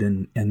Hollywood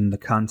and the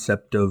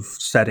concept of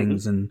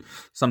settings, and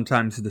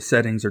sometimes the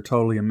settings are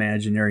totally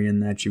imaginary in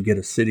that you get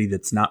a city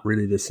that's not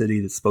really the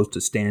city that's supposed to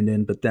stand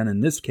in. But then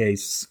in this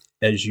case,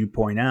 as you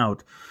point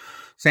out,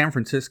 San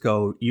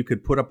Francisco, you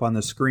could put up on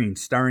the screen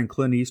starring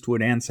Clint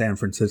Eastwood and San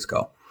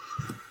Francisco.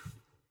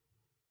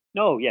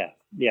 Oh, yeah,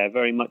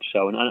 very much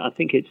so. And I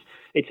think it's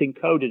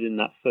encoded in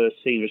that first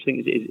scene, which I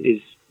think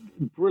is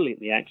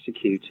brilliantly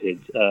executed,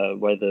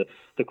 where the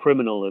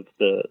criminal of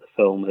the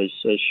film has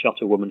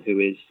shot a woman who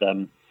is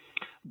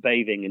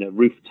bathing in a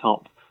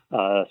rooftop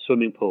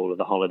swimming pool of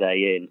the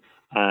Holiday Inn,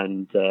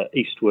 and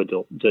Eastwood,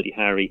 or Dirty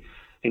Harry,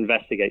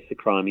 investigates the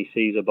crime. He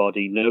sees a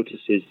body,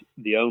 notices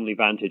the only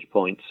vantage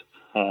point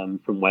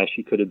from where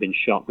she could have been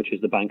shot, which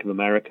is the Bank of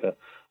America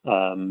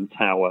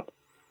tower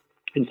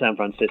in San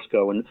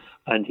Francisco,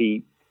 and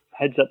he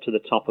heads up to the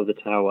top of the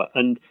tower,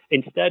 and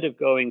instead of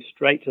going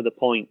straight to the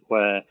point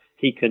where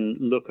he can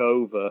look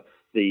over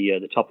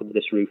the top of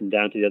this roof and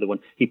down to the other one,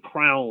 he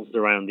prowls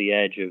around the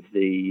edge of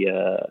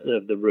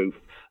the roof,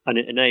 and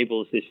it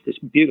enables this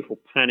beautiful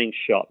panning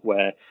shot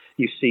where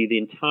you see the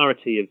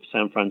entirety of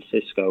San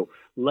Francisco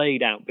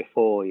laid out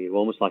before you,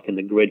 almost like in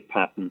the grid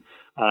pattern,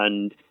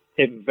 and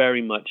it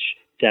very much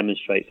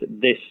demonstrates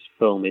that this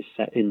film is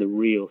set in the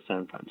real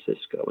San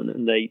Francisco,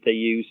 and they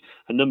use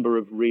a number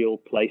of real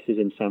places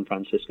in San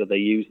Francisco. They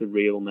use the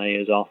real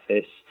mayor's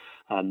office,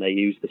 and they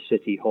use the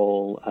city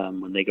hall.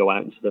 When they go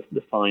out into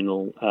the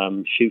final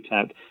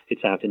shootout,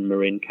 it's out in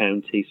Marin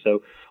County.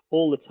 So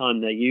all the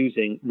time they're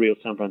using real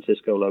San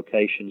Francisco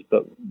locations.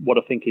 But what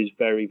I think is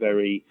very,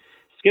 very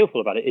skillful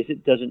about it is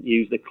it doesn't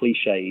use the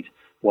cliched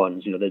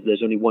ones. You know,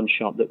 there's only one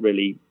shot that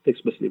really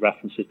explicitly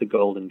references the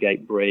Golden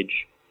Gate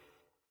Bridge.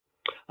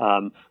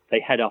 They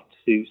head off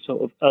to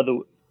sort of other,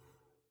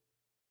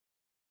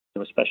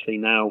 especially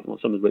now,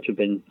 some of which have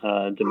been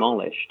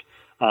demolished.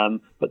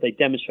 But they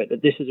demonstrate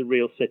that this is a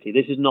real city.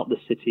 This is not the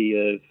city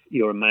of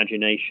your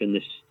imagination.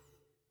 This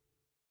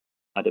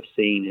I'd have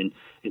seen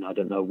in I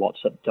don't know, What's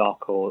Up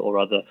Doc or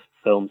other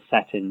films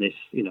set in this,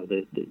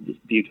 this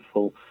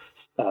beautiful,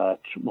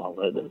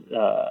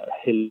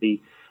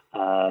 hilly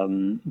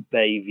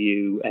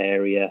Bayview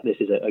area. This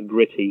is a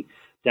gritty,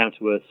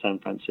 down-to-earth San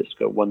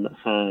Francisco, one that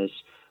has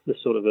the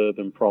sort of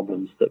urban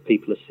problems that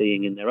people are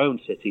seeing in their own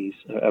cities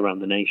around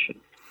the nation.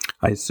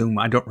 I assume,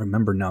 I don't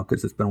remember now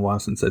because it's been a while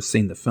since I've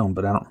seen the film,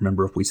 but I don't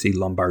remember if we see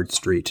Lombard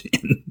Street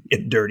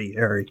in Dirty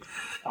Harry.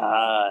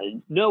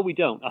 No, we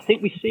don't. I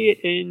think we see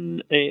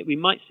it we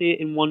might see it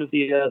in one of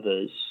the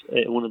others,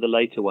 one of the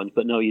later ones,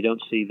 but no, you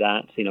don't see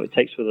that. It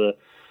takes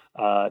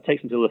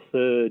until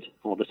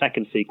the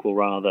second sequel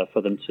rather,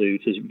 for them to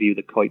view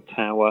the Coit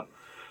Tower.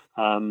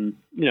 So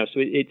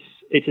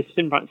it's a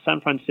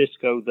San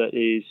Francisco that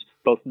is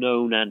both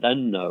known and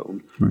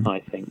unknown,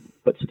 right. I think,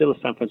 but still a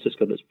San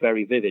Francisco that's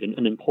very vivid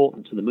and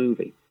important to the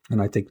movie.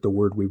 And I think the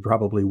word we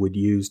probably would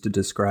use to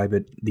describe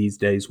it these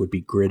days would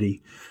be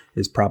gritty,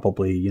 is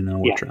probably,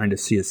 we're trying to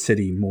see a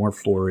city more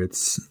for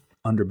its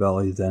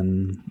underbelly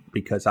than,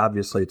 because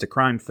obviously it's a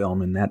crime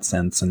film in that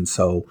sense. And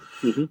so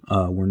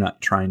we're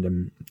not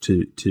trying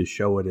to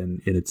show it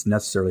in its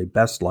necessarily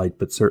best light,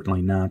 but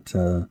certainly not,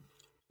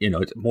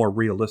 it's more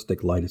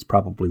realistic light is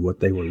probably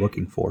what they were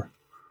looking for.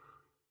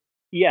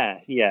 Yeah.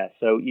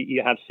 So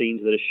you have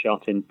scenes that are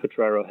shot in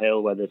Potrero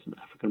Hill, where there's an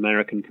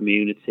African-American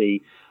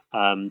community.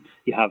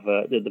 You have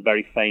the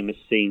very famous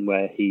scene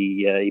where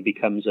he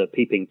becomes a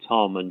peeping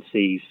Tom and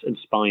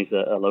spies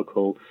a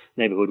local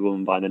neighborhood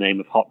woman by the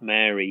name of Hot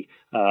Mary,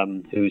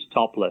 who's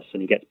topless,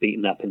 and he gets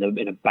beaten up in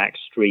a back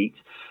street.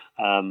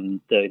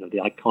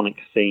 The iconic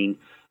scene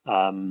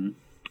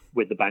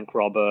with the bank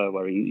robber,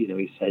 where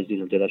he says,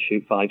 did I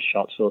shoot 5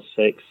 shots or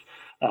 6?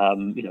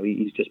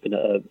 He's just been at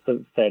a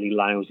fairly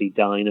lousy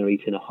diner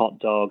eating a hot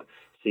dog,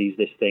 sees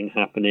this thing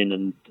happening,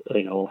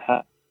 and all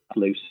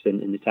loose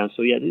in the town.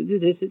 So yeah,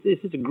 this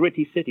is a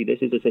gritty city.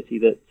 This is a city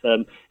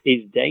that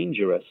is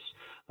dangerous.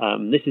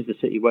 This is the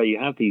city where you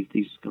have these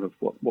kind of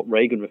what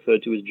Reagan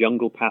referred to as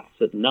jungle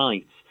paths at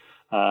night,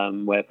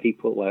 where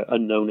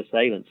unknown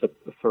assailants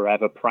are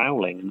forever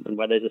prowling, and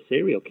where there's a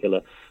serial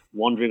killer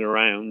wandering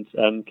around,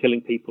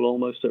 killing people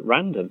almost at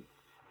random.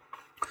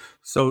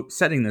 So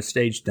setting the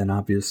stage, then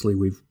obviously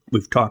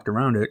we've talked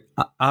around it.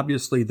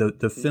 Obviously,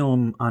 the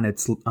film on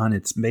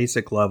its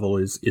basic level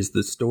is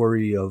the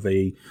story of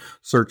a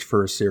search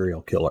for a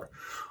serial killer,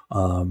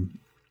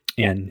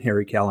 and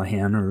Harry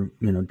Callahan, or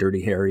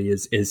Dirty Harry,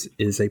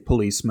 is a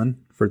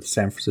policeman for the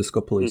San Francisco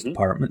Police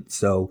Department.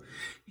 So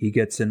he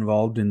gets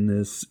involved in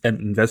this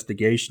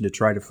investigation to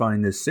try to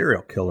find this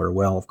serial killer.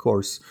 Well, of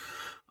course,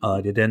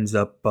 it ends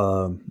up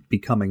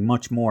becoming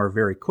much more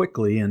very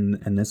quickly,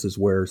 and this is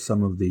where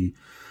some of the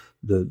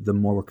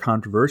more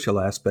controversial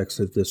aspects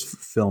of this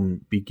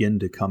film begin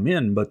to come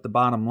in. But the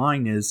bottom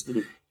line is,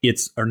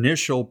 its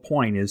initial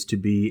point is to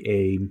be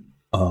a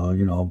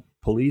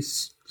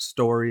police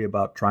story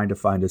about trying to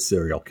find a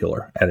serial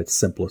killer at its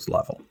simplest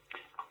level.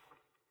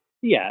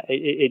 Yeah,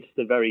 it's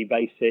the very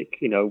basic.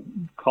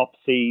 Cop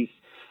sees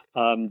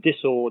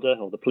disorder,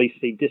 or the police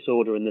see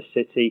disorder in the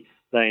city.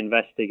 They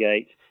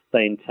investigate.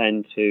 They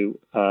intend to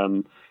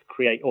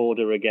create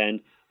order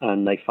again,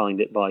 and they find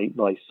it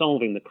by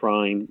solving the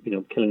crime,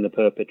 killing the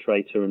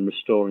perpetrator and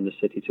restoring the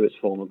city to its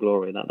former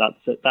glory.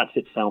 That's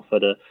itself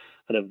at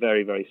a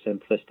very, very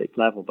simplistic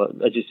level. But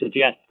as you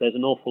suggest, there's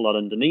an awful lot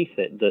underneath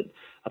it that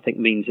I think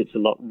means it's a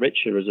lot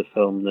richer as a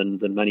film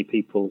than many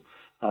people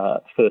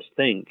first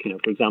think.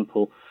 For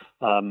example,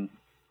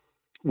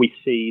 we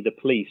see the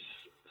police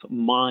sort of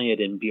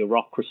mired in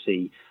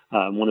bureaucracy.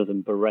 One of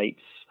them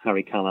berates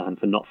Harry Callahan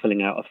for not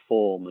filling out a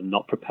form and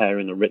not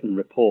preparing a written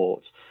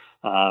report.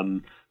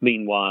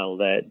 Meanwhile,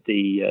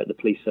 the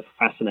police are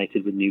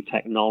fascinated with new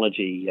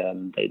technology.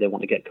 They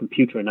want to get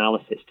computer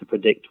analysis to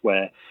predict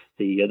where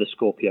the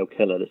Scorpio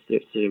killer, the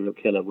serial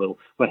killer,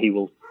 where he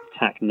will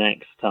attack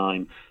next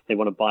time. They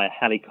want to buy a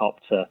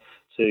helicopter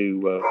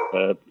to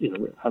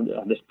have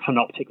this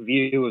panoptic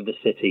view of the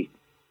city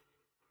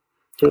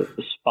to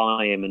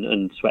spy him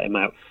and sweat him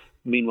out.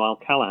 Meanwhile,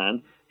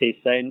 Callahan is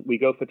saying we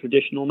go for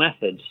traditional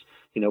methods.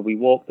 We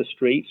walk the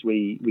streets,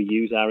 we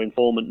use our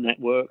informant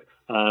network,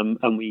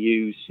 and we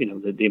use,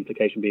 the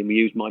implication being we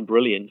use my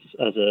brilliance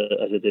as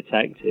a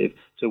detective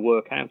to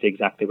work out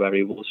exactly where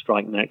he will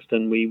strike next,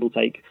 and we will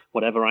take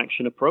whatever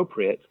action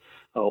appropriate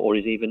or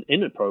is even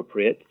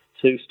inappropriate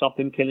to stop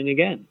him killing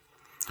again.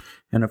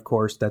 And of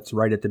course, that's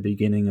right at the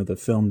beginning of the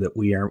film that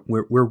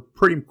we're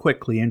pretty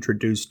quickly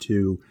introduced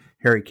to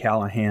Harry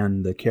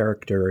Callahan, the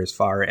character, as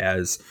far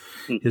as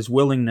his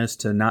willingness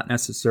to not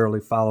necessarily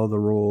follow the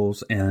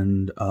rules,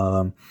 and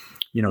the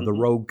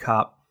rogue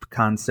cop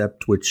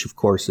concept, which of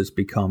course has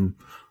become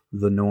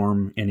the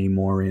norm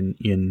anymore in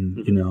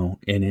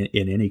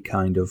any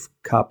kind of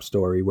cop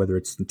story, whether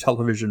it's in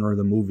television or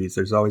the movies.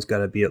 There's always got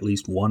to be at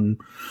least one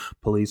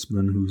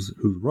policeman who's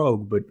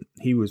rogue, but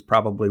he was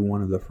probably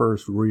one of the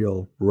first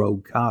real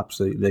rogue cops.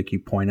 Like you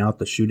point out,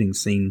 the shooting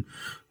scene,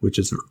 which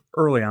is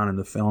early on in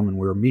the film, and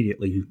we're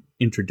immediately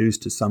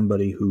introduced to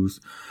somebody who's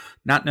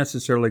not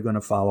necessarily going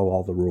to follow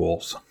all the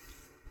rules.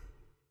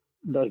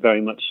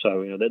 Very much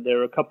so. There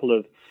are a couple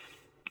of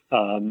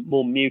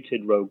more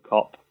muted rogue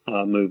cop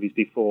movies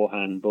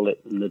beforehand.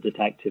 Bullet and The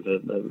Detective are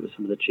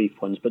some of the chief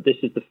ones, but this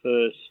is the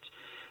first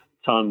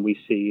time we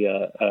see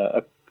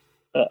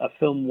a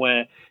film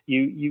where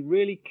you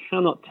really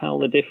cannot tell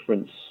the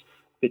difference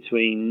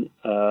between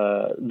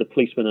the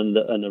policeman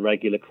and the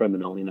regular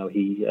criminal.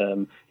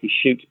 He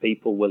shoots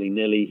people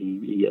willy-nilly,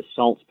 he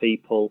assaults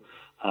people,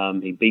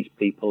 he beats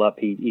people up,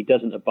 he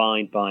doesn't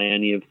abide by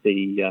any of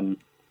the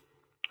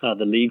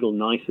legal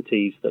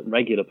niceties that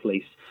regular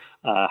police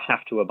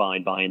have to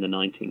abide by in the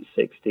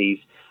 1960s.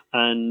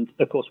 And,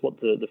 of course,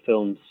 what the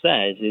film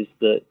says is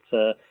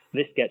that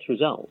this gets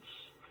results.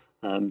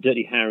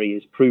 Dirty Harry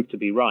is proved to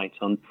be right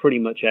on pretty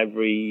much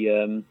every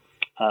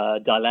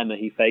dilemma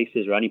he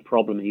faces or any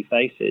problem he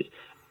faces,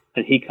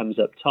 and he comes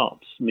up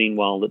tops.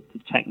 Meanwhile, the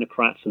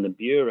technocrats and the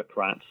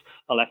bureaucrats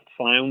are left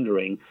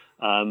floundering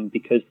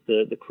because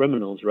the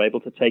criminals are able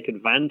to take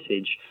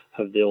advantage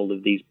of all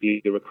of these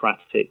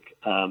bureaucratic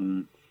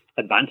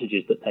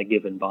advantages that they're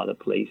given by the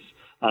police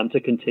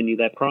to continue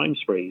their crime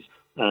sprees.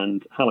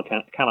 And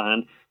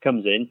Callahan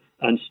comes in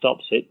and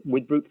stops it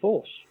with brute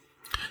force.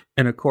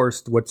 And of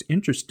course, what's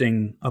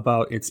interesting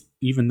about it's,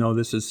 even though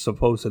this is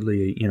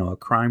supposedly, a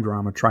crime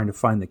drama trying to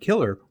find the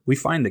killer, he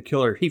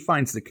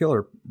finds the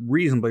killer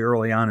reasonably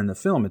early on in the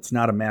film. It's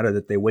not a matter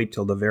that they wait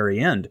till the very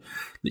end.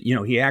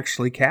 He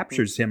actually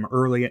captures him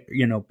early,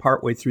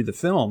 partway through the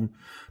film,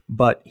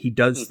 but he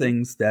does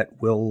things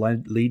that will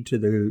lead to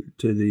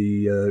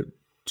the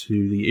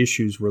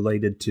issues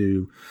related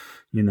to,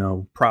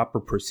 proper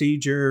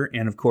procedure.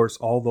 And of course,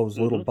 all those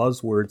little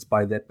buzzwords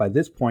by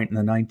this point in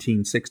the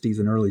 1960s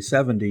and early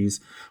 70s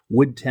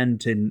would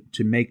tend to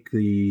make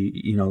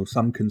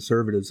some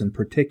conservatives in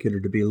particular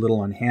to be a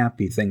little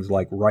unhappy. Things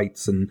like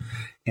rights and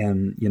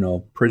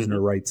prisoner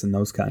rights and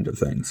those kind of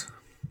things.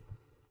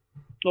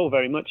 Oh,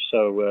 very much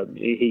so.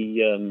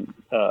 They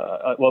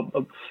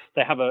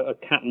have a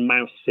cat and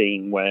mouse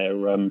scene where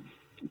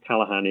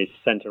Callahan is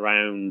sent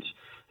around.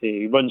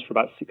 He runs for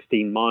about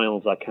 16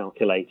 miles, I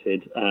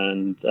calculated,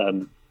 and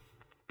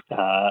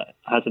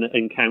has an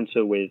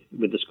encounter with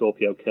the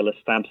Scorpio killer,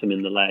 stabs him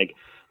in the leg,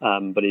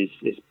 but is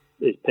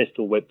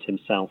pistol whipped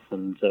himself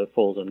and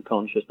falls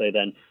unconscious. They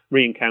then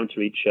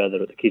re-encounter each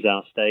other at the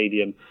Kizar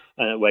Stadium,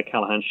 where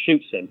Callahan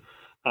shoots him.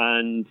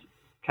 And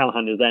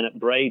Callahan is then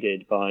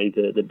upbraided by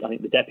the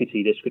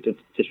deputy district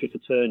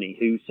attorney,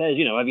 who says,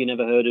 have you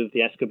never heard of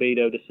the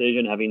Escobedo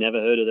decision? Have you never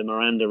heard of the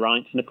Miranda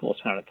rights? And of course,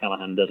 Harry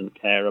Callahan doesn't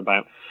care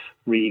about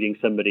reading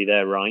somebody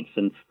their rights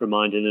and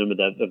reminding them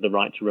of the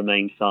right to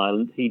remain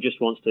silent. He just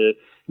wants to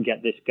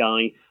get this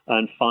guy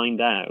and find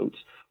out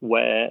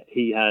where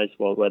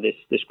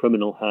this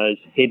criminal has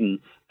hidden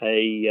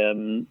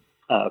a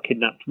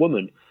kidnapped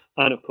woman.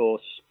 And of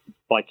course,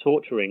 by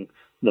torturing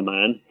the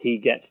man, he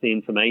gets the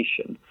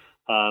information.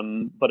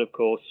 But of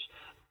course,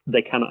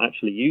 they cannot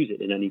actually use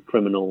it in any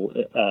criminal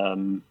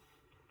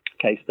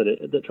case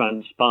that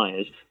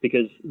transpires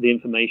because the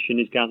information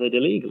is gathered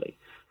illegally.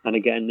 And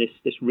again,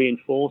 this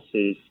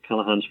reinforces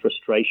Callahan's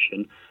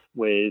frustration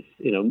with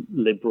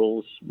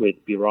liberals, with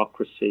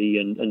bureaucracy,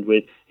 and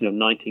with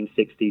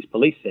 1960s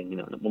policing.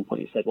 And at one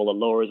point he said, "Well, the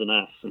law is an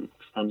ass," and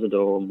slams the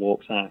door and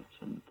walks out.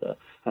 And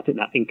I think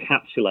that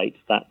encapsulates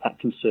that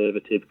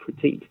conservative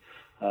critique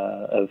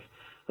of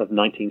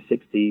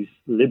 1960s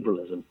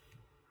liberalism.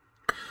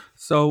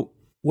 So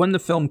when the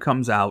film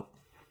comes out,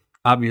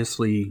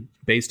 obviously,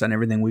 based on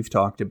everything we've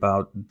talked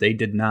about, they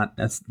did not,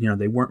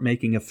 they weren't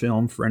making a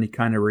film for any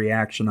kind of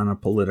reaction on a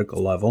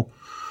political level.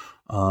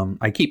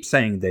 I keep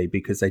saying they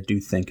because I do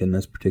think in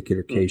this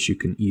particular case you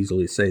can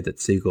easily say that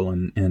Siegel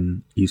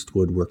and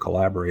Eastwood were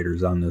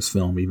collaborators on this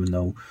film, even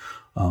though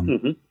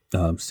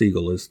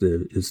Siegel is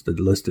the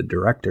listed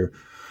director.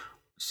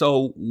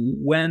 So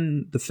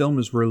when the film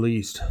is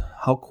released,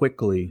 how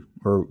quickly,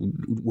 or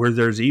were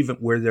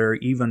there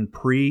even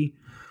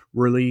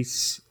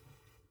pre-release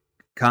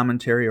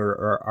commentary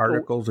or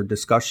articles or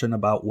discussion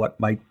about what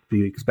might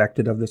be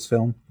expected of this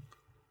film?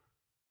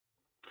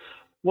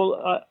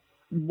 Well,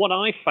 what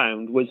I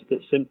found was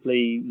that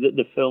simply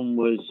the film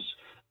was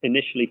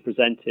initially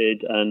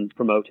presented and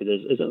promoted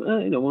as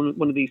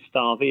one of these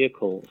star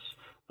vehicles.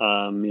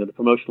 The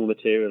promotional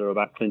material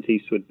about Clint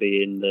Eastwood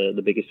being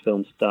the biggest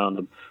film star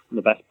and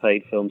the best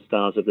paid film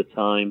stars of the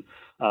time.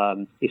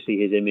 You see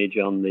his image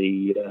on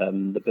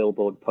the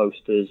billboard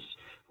posters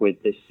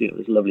with this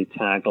this lovely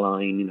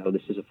tagline.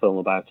 This is a film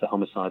about a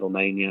homicidal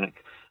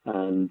maniac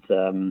and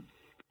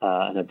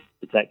a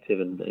detective,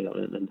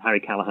 and Harry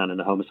Callahan and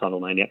the homicidal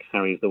maniac.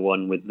 Harry is the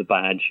one with the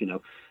badge,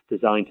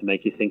 designed to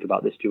make you think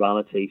about this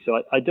duality.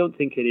 So I don't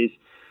think it is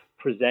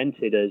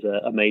presented as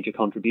a major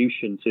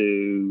contribution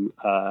to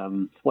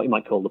what you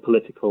might call the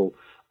political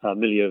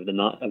milieu of the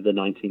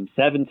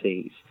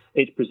 1970s.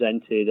 It's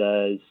presented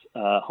as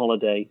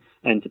holiday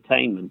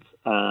entertainment.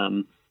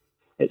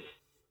 It's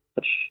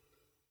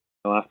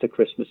after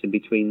Christmas, in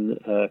between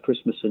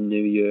Christmas and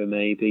New Year,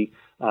 maybe.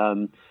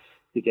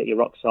 You get your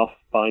rocks off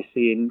by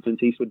seeing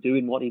Clint Eastwood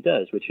doing what he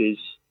does, which is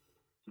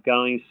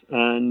guise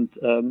and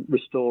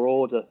restore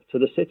order to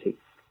the city.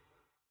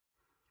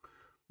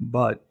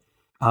 But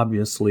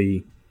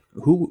obviously,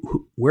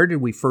 where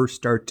did we first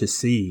start to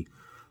see?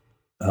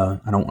 I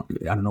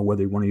don't know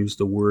whether you want to use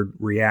the word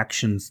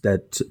reactions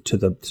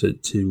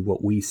to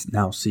what we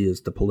now see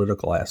as the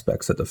political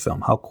aspects of the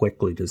film. How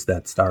quickly does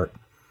that start?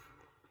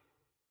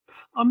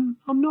 I'm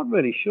not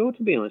really sure,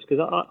 to be honest,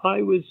 because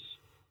I was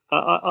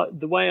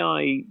the way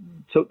I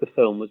took the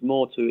film was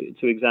more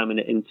to examine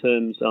it in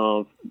terms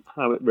of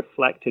how it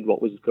reflected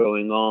what was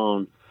going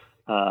on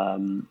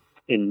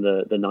in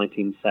the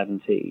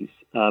 1970s,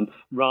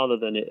 rather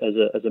than it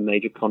as a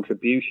major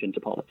contribution to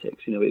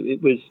politics.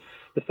 It was,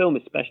 the film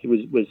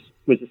especially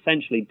was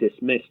essentially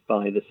dismissed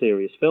by the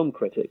serious film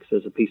critics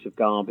as a piece of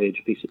garbage,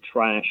 a piece of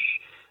trash,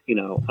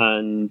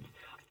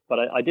 But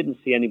I didn't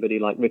see anybody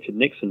like Richard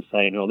Nixon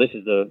saying, "Oh, this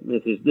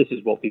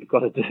is what we've got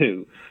to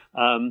do."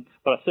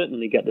 But I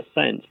certainly get the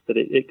sense that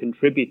it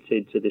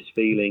contributed to this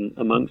feeling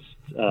amongst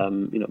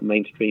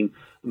mainstream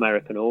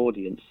American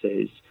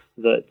audiences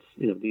that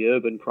the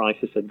urban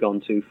crisis had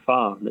gone too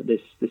far, and that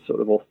this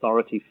sort of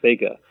authority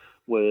figure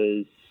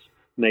was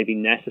maybe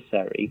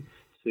necessary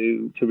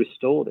to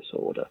restore this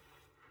order.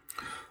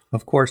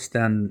 Of course,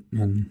 then,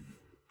 and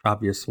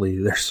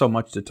obviously, there's so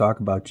much to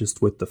talk about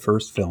just with the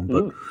first film,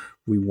 but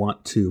we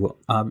want to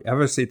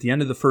obviously at the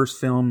end of the first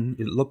film,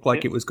 it looked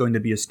like it was going to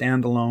be a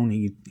standalone.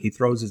 He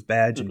throws his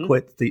badge and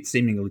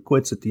seemingly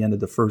quits at the end of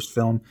the first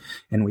film,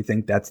 and we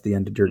think that's the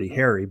end of Dirty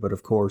Harry. But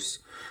of course,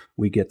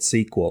 we get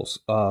sequels.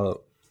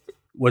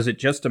 Was it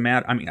just a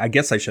matter? I mean, I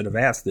guess I should have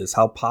asked this: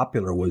 how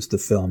popular was the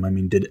film? I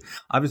mean, did it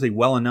obviously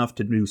well enough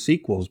to do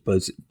sequels,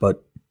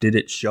 but did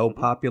it show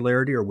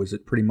popularity, or was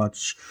it pretty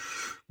much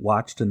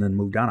watched and then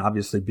moved on?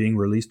 Obviously, being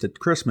released at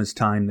Christmas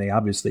time, they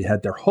obviously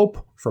had their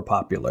hope for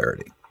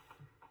popularity.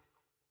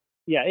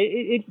 Yeah,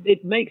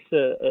 it makes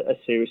a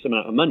serious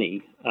amount of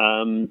money.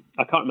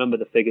 I can't remember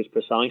the figures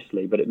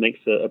precisely, but it makes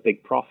a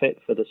big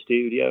profit for the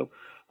studio.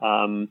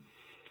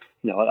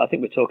 I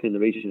think we're talking in the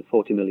region of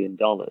 $40 million.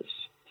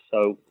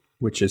 So,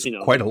 which is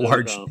quite a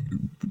large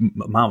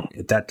amount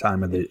at that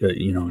time of the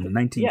in the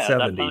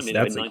 1970s.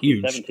 That's a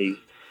huge.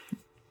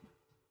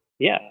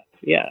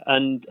 Yeah,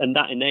 and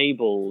that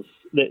enables.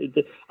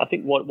 I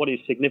think what is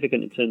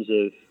significant in terms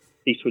of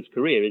Eastwood's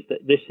career is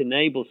that this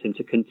enables him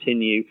to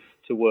continue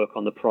to work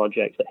on the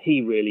projects that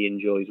he really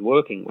enjoys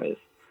working with.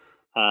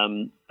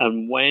 And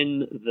when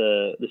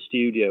the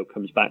studio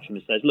comes back to him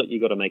and says, "Look,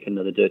 you've got to make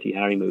another Dirty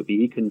Harry movie,"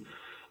 he can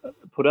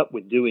put up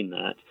with doing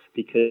that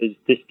because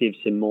this gives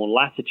him more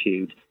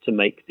latitude to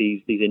make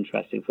these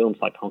interesting films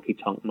like Honky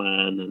Tonk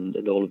Man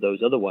and all of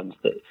those other ones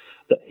that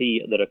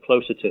are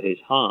closer to his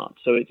heart.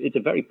 So it's a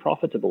very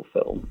profitable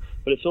film,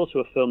 but it's also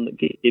a film that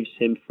gives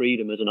him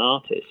freedom as an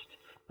artist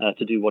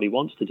to do what he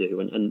wants to do,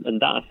 and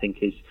that I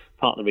think is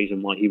part of the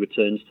reason why he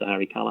returns to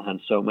Harry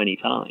Callahan so many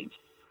times.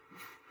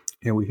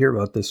 Yeah, we hear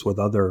about this with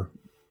other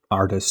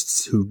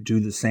artists who do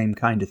the same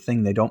kind of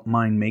thing. They don't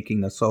mind making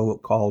the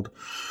so-called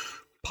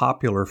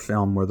popular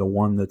film or the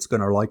one that's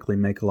going to likely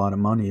make a lot of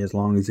money as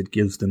long as it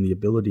gives them the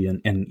ability.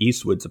 And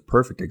Eastwood's a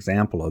perfect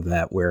example of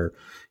that, where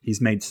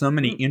he's made so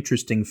many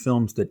interesting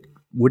films that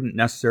wouldn't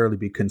necessarily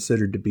be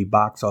considered to be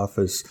box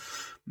office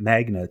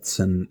magnets,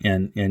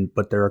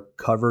 but there are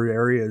cover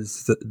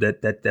areas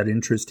that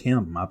interest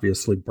him.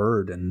 Obviously,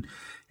 Bird and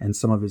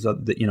some of his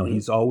other,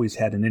 he's always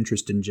had an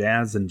interest in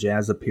jazz, and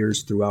jazz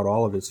appears throughout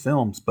all of his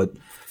films, but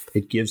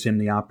it gives him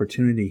the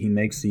opportunity. He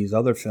makes these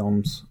other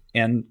films,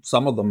 and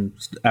some of them,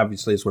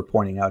 obviously, as we're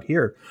pointing out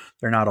here,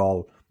 they're not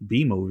all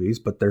B movies,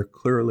 but they're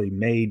clearly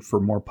made for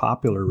more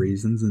popular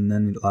reasons, and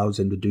then it allows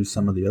him to do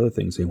some of the other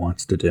things he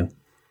wants to do.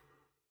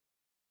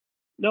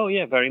 No,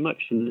 yeah, very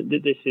much. And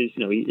this is,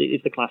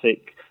 it's the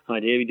classic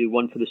idea. We do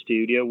one for the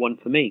studio, one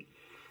for me.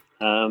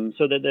 So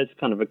that there's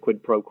kind of a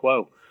quid pro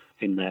quo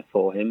in there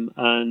for him.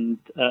 And,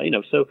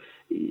 so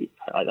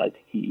I think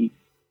he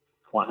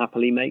quite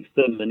happily makes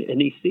them,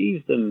 and he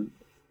sees them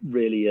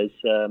really as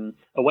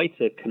a way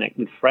to connect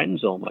with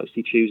friends almost.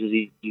 He chooses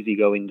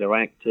easygoing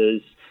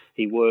directors.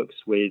 He works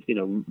with,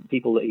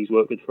 people that he's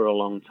worked with for a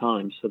long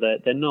time. So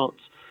they're not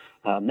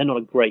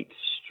a great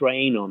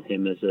strain on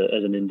him as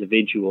an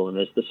individual and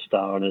as the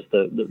star and as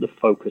the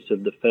focus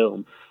of the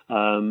film.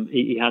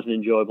 He has an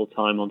enjoyable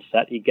time on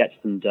set. He gets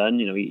them done.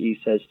 He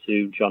says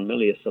to John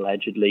Milius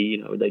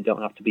allegedly, they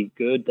don't have to be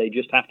good. They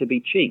just have to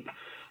be cheap.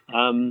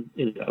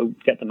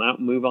 Get them out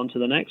and move on to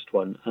the next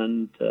one.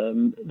 And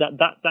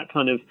that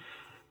kind of,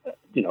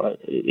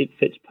 it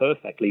fits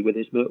perfectly with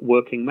his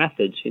working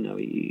methods.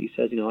 He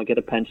says, I get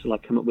a pencil, I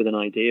come up with an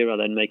idea, I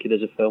then make it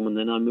as a film, and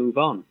then I move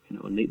on.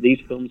 And these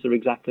films are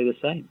exactly the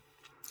same.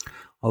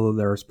 Although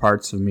there's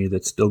parts of me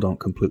that still don't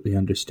completely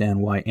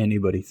understand why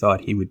anybody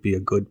thought he would be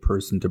a good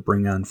person to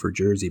bring on for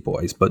Jersey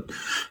Boys, but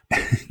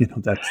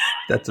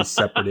that's a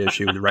separate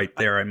issue right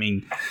there. I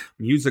mean,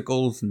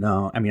 musicals,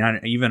 no. I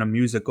mean, even a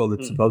musical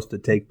that's supposed to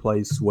take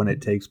place when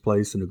it takes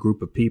place in a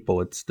group of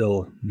people, it's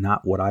still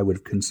not what I would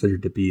have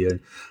considered to be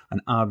an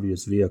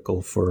obvious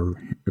vehicle for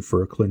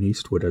Clint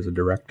Eastwood as a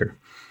director.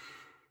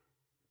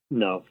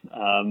 No,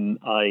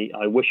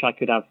 I wish I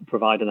could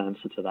provide an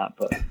answer to that,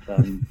 but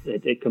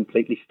it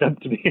completely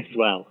stumped me as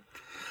well.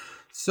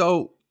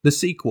 So the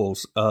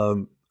sequels,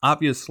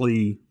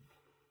 obviously,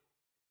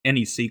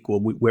 any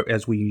sequel,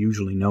 as we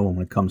usually know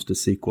when it comes to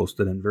sequels,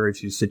 that in very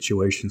few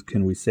situations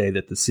can we say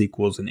that the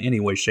sequels in any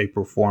way, shape,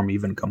 or form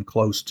even come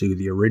close to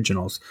the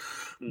originals.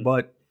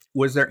 But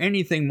was there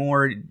anything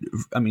more?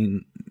 I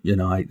mean,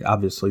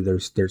 obviously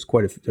there's there's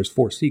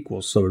 4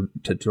 sequels, so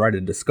to try to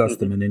discuss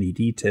them in any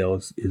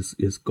detail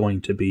is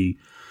going to be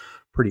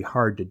pretty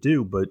hard to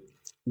do. But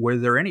were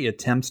there any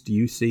attempts, do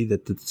you see,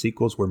 that the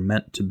sequels were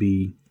meant to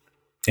be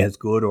as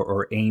good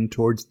or aimed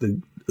towards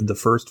the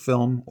first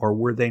film, or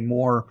were they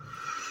more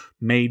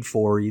made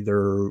for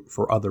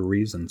other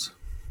reasons?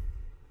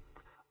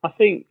 I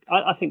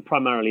think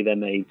primarily they're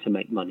made to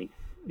make money.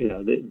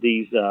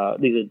 These are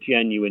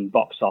genuine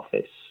box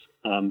office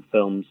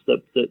films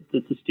that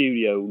the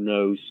studio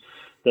knows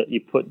that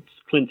you put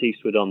Clint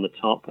Eastwood on the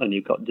top and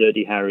you've got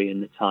Dirty Harry in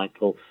the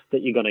title,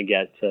 that you're going to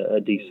get a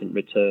decent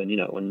return,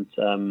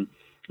 and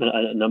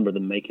a number of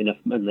them make enough,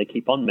 and they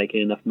keep on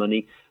making enough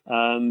money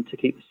to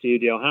keep the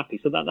studio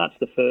happy. So that's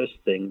the first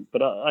thing.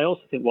 But I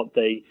also think what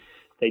they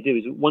do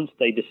is, once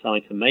they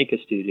decide to make a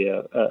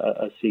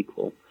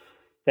sequel,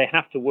 they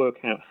have to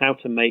work out how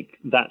to make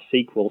that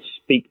sequel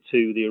speak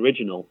to the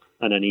original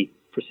and any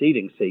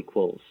preceding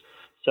sequels.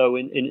 So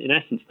in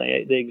essence,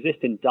 they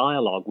exist in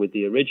dialogue with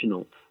the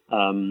original.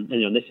 And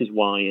this is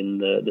why in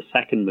the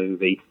second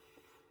movie,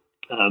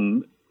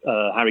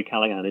 Harry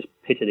Callahan is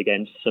pitted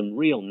against some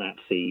real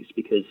Nazis,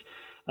 because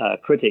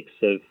critics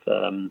of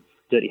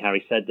Dirty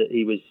Harry said that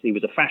he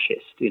was a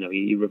fascist.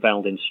 He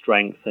rebelled in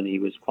strength, and he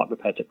was quite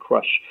prepared to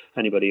crush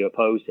anybody who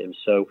opposed him.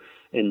 So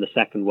in the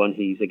second one,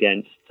 he's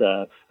against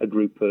a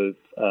group of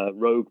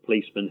rogue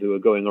policemen who are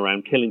going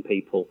around killing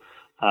people,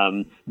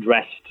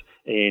 dressed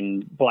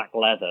in black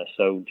leather.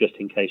 So just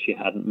in case you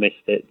hadn't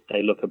missed it,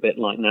 they look a bit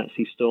like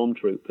Nazi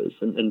stormtroopers.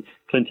 And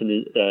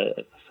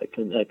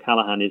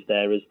Callahan is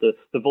there as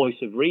the voice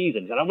of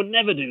reason. And I would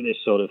never do this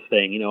sort of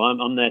thing.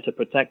 I'm there to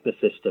protect the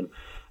system.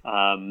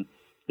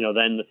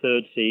 Then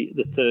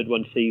the third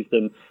one sees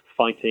them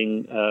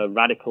fighting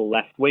radical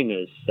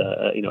left-wingers,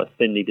 a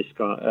thinly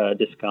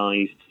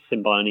disguised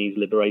Symbionese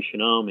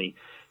Liberation Army,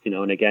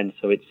 and again,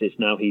 so it's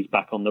now he's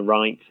back on the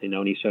right,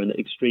 and he's showing that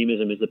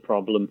extremism is the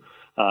problem.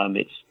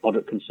 It's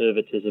moderate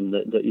conservatism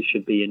that you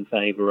should be in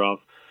favor of.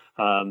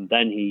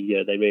 Then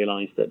they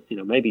realise that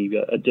maybe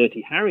a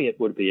Dirty Harriet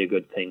would be a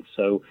good thing.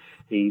 So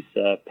he's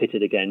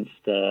pitted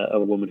against a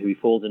woman who he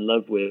falls in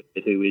love with,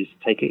 who is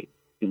taking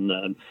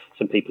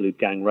some people who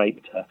gang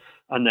raped her,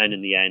 and then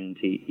in the end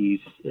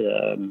he's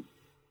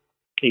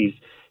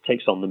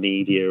takes on the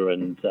media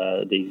and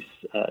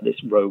this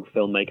rogue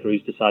filmmaker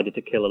who's decided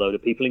to kill a load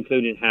of people,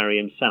 including Harry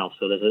himself.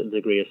 So there's a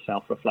degree of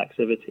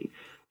self-reflexivity.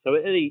 So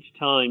at each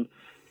time,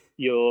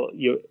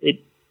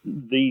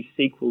 these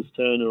sequels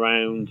turn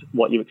around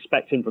what you're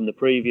expecting from the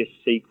previous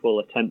sequel,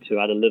 attempt to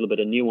add a little bit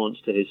of nuance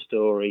to his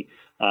story,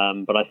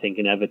 but I think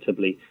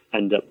inevitably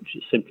end up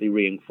just simply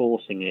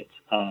reinforcing it.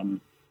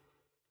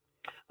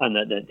 And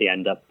that they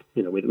end up,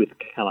 with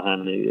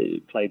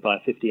Callahan, played by a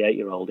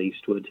 58-year-old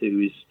Eastwood,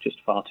 who is just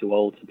far too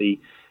old to be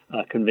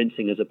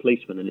convincing as a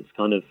policeman. And it's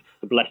kind of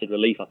a blessed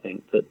relief, I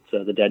think, that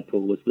the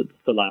Deadpool was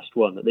the last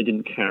one, that they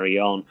didn't carry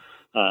on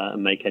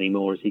and make any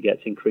more as he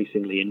gets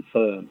increasingly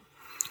infirm.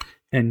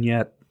 And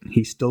yet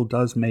he still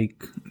does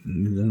make,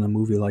 in a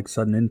movie like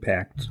Sudden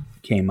Impact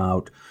came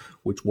out,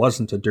 which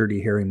wasn't a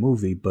Dirty Harry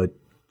movie, but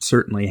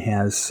certainly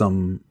has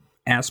some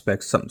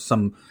aspects,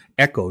 some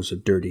echoes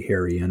of Dirty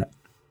Harry in it.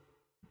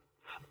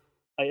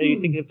 Are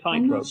you thinking of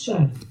Tightrope? I'm not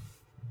sure.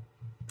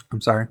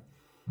 I'm sorry?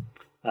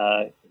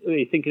 Are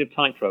you thinking of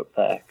Tightrope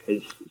there?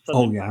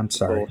 I'm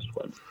sorry.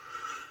 One.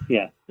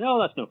 Yeah, no,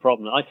 that's no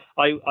problem.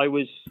 I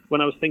was, when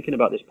I was thinking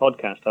about this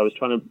podcast, I was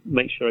trying to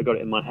make sure I got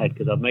it in my head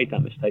because I've made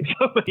that mistake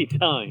so many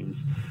times.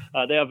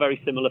 They are very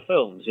similar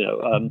films.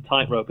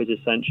 Tightrope is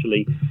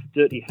essentially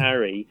Dirty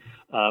Harry,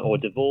 or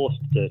divorced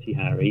Dirty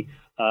Harry,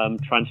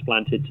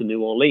 transplanted to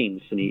New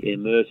Orleans, and he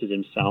immerses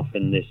himself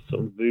in this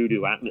sort of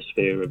voodoo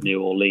atmosphere of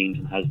New Orleans,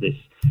 and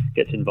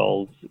gets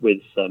involved with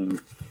some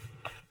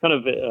kind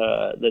of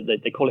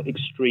they call it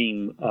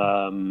extreme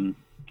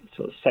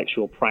sort of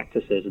sexual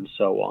practices and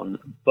so on.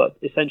 But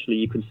essentially,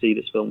 you can see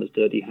this film as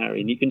Dirty Harry,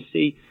 and you can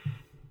see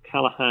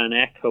Callahan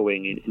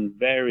echoing in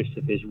various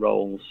of his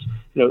roles,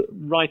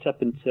 right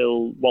up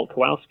until Walt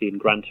Kowalski in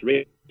Gran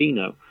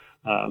Torino,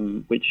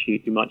 which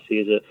you might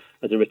see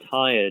as a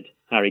retired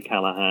Harry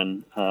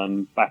Callahan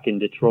back in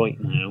Detroit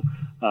now,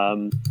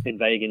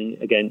 inveighing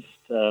against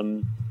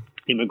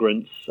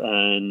immigrants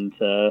and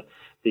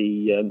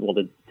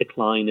the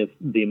decline of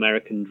the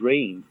American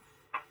dream.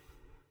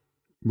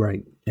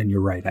 Right, and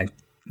you're right.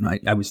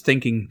 I was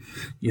thinking,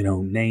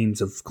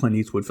 names of Clint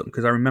Eastwood films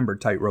because I remember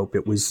Tightrope.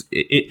 It was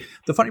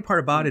the funny part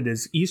about it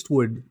is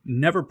Eastwood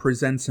never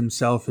presents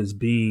himself as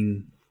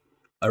being,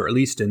 or at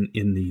least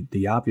in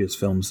the obvious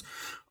films,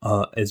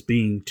 as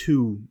being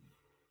too.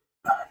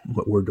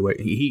 What word do I?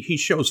 He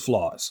shows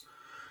flaws.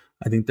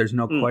 I think there's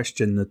no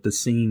question that the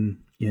scene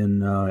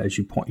in, as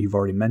you've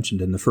already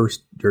mentioned, in the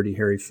first Dirty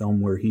Harry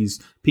film where he's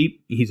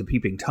a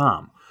peeping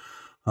Tom.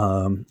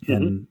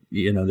 And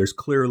there's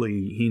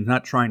clearly he's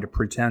not trying to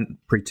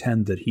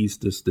pretend that he's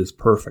this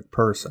perfect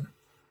person.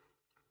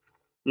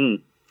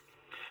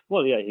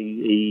 Well, yeah,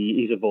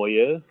 he's a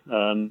voyeur.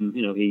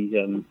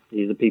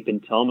 He's a peeping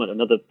Tom. At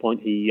another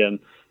point, he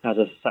has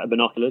a set of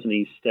binoculars and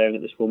he's staring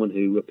at this woman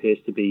who appears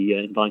to be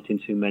inviting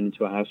two men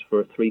into a house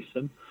for a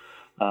threesome.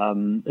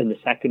 In the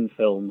second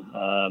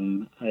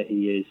film,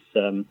 he is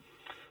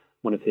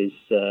one of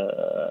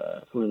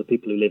the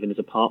people who live in his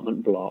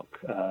apartment block.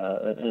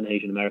 An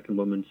Asian American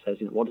woman says,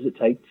 "What does it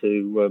take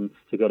to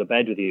go to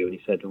bed with you?" And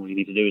he said, "All you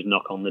need to do is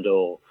knock on the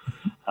door."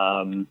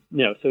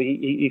 So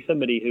he's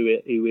somebody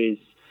who is.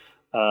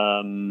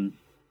 I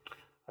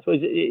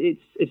suppose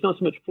it's not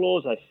so much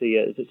flaws I see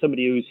as it's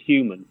somebody who's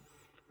human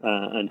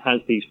and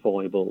has these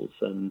foibles,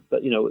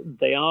 but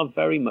they are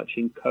very much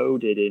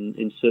encoded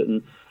in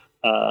certain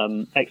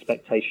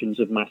expectations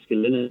of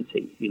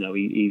masculinity.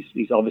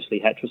 He's obviously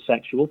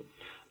heterosexual.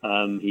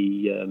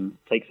 He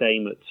takes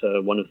aim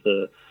at one of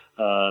the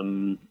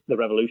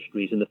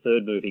revolutionaries in the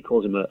third movie. He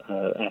calls him a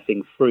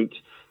effing fruit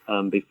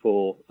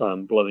before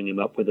blowing him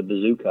up with a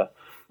bazooka.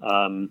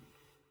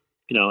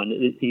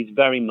 And he's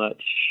very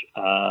much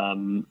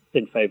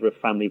in favor of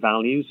family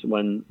values.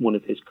 When one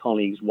of his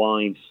colleagues'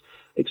 wives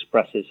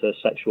expresses her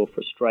sexual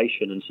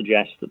frustration and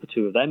suggests that the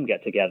two of them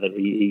get together,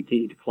 he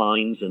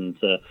declines and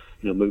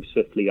moves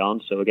swiftly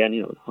on. So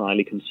again,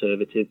 highly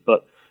conservative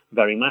but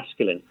very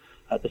masculine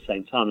at the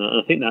same time.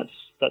 And I think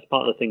that's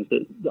part of the things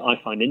that I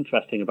find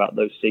interesting about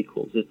those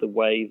sequels is the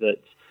way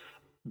that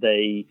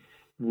they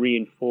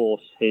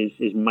reinforce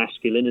his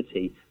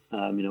masculinity.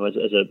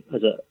 As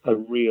a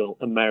real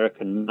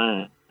American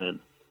man.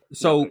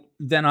 So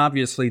then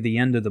obviously the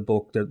end of the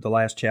book, the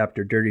last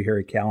chapter, Dirty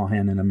Harry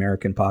Callahan in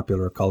American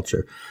Popular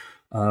Culture,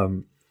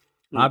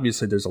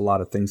 obviously there's a lot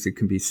of things that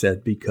can be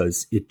said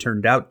because it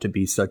turned out to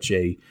be such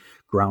a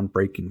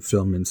groundbreaking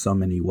film in so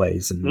many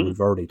ways. And we've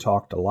already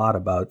talked a lot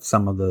about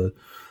some of the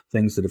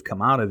things that have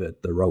come out of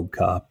it, the road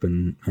cop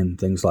and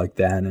things like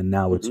that. And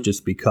now it's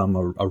just become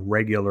a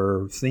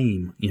regular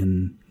theme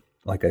in,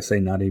 like I say,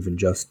 not even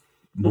just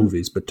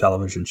movies, but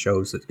television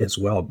shows as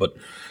well. But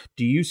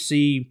do you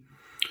see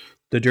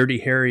the Dirty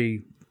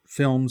Harry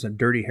films and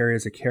Dirty Harry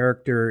as a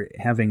character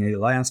having a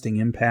lasting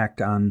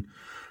impact on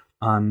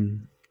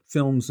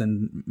films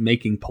and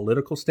making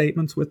political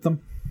statements with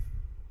them?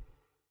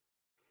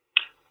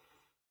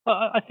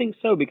 I think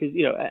so, because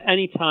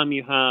anytime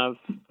you have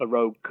a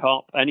rogue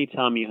cop,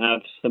 anytime you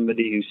have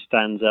somebody who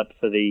stands up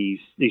for these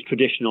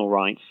traditional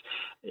rights,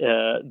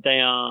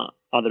 they are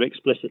either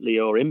explicitly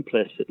or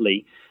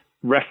implicitly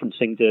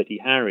referencing Dirty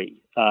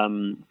Harry.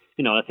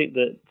 I think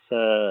that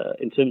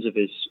in terms of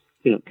his,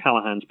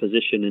 Callahan's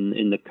position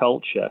in the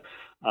culture,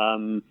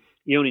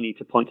 you only need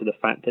to point to the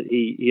fact that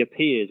he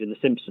appears in The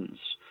Simpsons.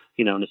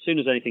 And as soon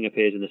as anything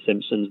appears in The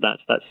Simpsons,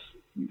 that's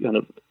kind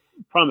of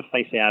prima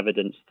facie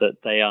evidence that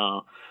they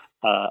are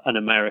an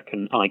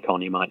American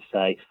icon, you might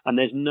say. And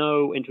there's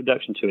no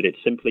introduction to it.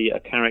 It's simply a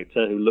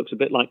character who looks a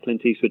bit like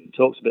Clint Eastwood,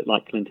 talks a bit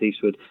like Clint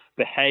Eastwood,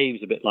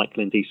 behaves a bit like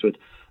Clint Eastwood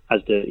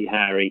as Dirty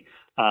Harry,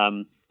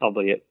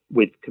 albeit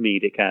with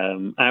comedic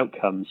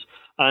outcomes.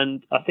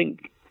 And I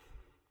think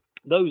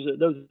those are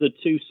the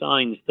two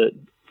signs that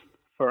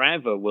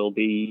forever will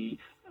be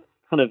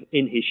kind of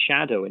in his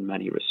shadow in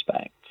many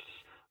respects.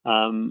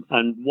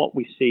 And what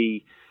we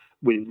see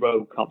with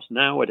road cops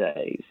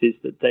nowadays is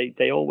that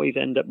they always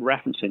end up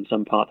referencing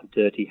some part of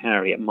Dirty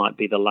Harry. It might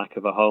be the lack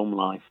of a home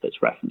life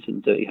that's referenced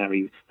in Dirty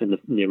Harry in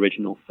the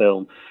original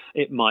film.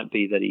 It might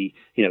be that he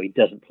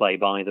doesn't play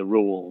by the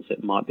rules.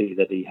 It might be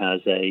that he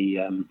has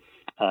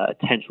a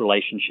tense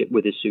relationship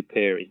with his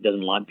superiors. He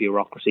doesn't like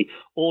bureaucracy.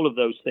 All of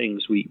those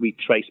things we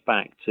trace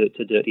back to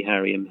Dirty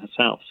Harry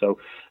himself. So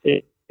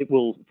it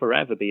will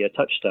forever be a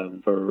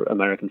touchstone for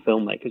American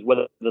filmmakers,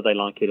 whether they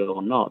like it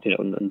or not.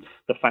 And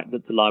the fact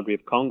that the Library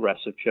of Congress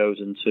have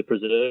chosen to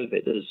preserve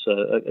it as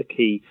a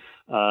key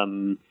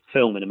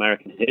film in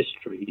American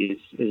history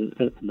is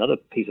another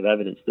piece of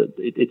evidence that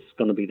it's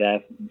going to be there,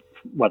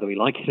 whether we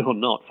like it or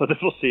not, for the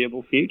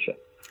foreseeable future.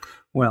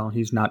 Well,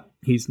 he's not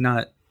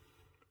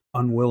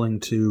unwilling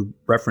to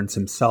reference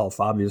himself.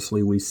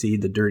 Obviously, we see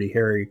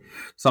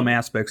some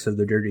aspects of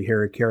the Dirty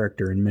Harry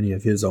character in many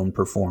of his own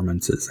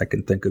performances. I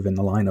can think of In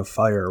the Line of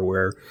Fire,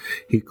 where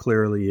he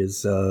clearly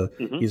is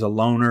he's a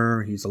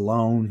loner, he's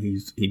alone,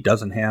 he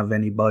doesn't have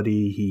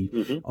anybody,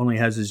 he only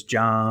has his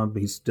job,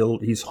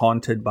 he's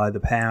haunted by the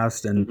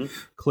past, and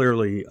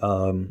clearly,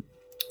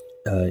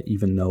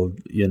 even though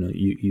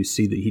you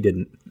see that he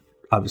didn't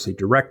obviously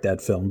direct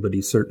that film, but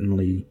he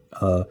certainly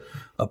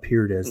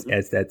appeared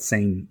as that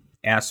same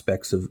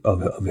aspects of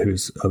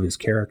his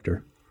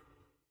character.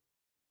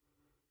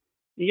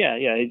 Yeah.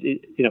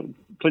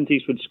 Clint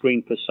Eastwood's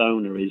screen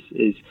persona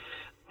is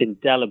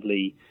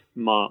indelibly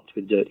marked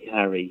with Dirty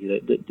Harry.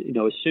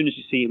 As soon as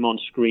you see him on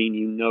screen,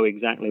 you know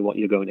exactly what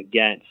you're going to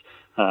get.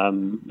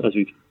 As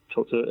we've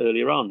talked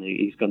earlier on,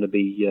 he's going to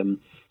be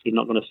he's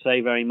not going to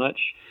say very much.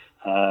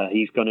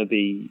 He's going to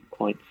be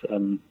quite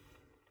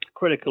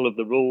critical of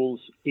the rules.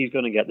 He's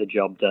going to get the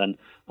job done,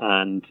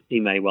 and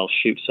he may well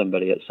shoot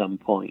somebody at some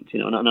point.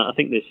 And I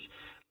think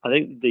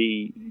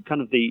the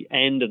kind of the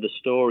end of the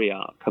story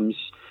arc comes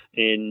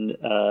in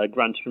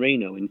Gran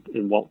Torino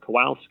in Walt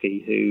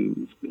Kowalski,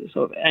 who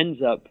sort of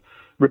ends up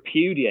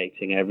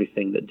repudiating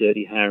everything that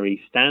Dirty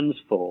Harry stands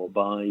for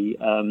by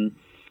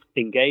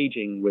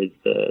engaging with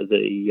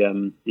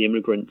the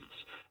immigrants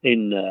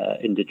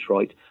in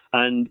Detroit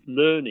and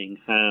learning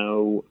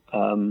how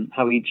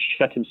he'd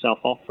shut himself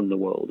off from the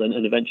world,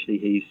 and eventually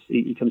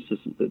he comes to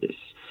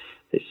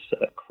this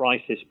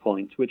crisis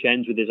point, which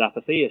ends with his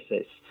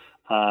apotheosis,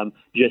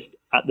 just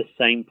at the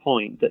same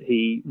point that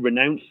he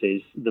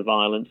renounces the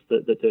violence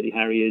that Dirty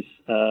Harry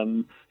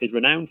is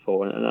renowned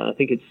for. And I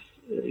think it's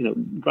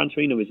Gran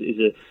Torino is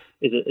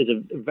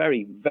a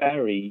very,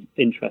 very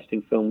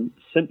interesting film,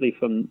 simply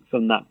from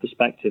that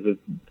perspective of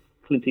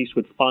Clint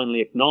Eastwood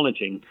finally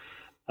acknowledging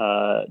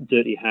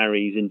Dirty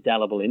Harry's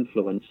indelible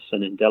influence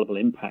and indelible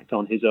impact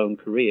on his own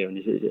career, and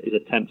his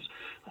attempts,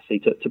 I see,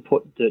 to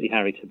put Dirty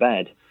Harry to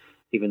bed,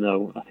 even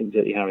though I think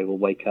Dirty Harry will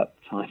wake up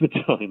time and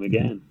time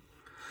again.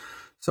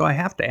 So I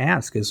have to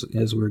ask,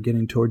 as we're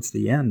getting towards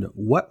the end,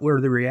 what were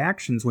the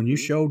reactions when you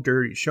showed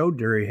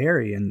Dirty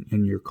Harry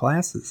in your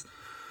classes?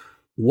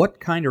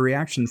 What kind of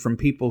reaction from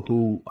people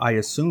who I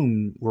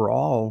assume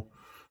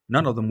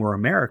none of them were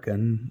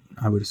American?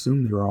 I would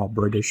assume they were all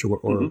British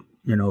or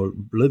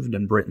lived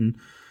in Britain.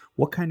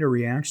 What kind of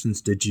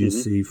reactions did you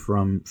see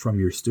from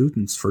your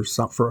students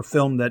for a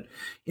film that,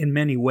 in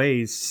many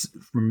ways,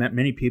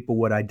 many people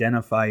would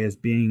identify as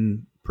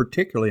being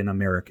particularly an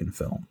American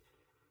film?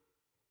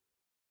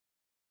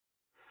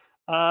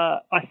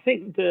 I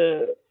think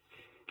the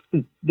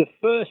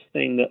first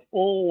thing that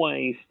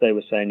always they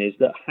were saying is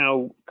that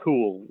how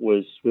cool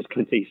was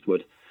Clint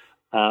Eastwood.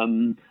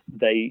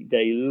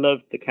 They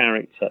loved the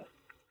character.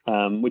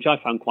 Which I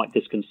found quite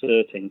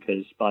disconcerting,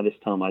 because by this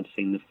time I'd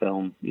seen the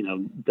film,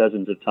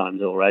 dozens of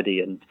times already,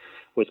 and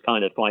was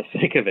kind of quite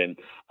sick of him.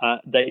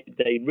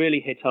 They really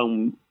hit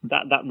home.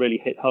 That really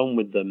hit home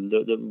with them.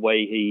 The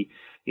way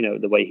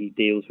he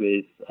deals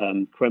with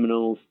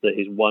criminals,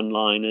 his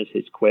one-liners,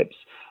 his quips,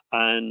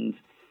 and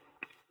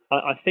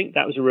I think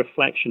that was a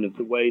reflection of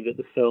the way that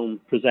the film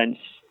presents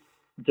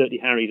Dirty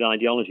Harry's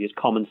ideology as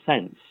common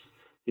sense.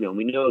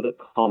 We know that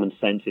common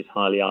sense is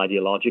highly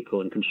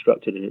ideological and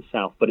constructed in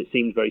itself, but it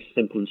seems very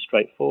simple and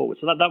straightforward.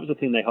 So that was the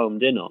thing they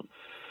homed in on.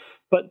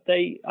 But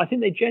I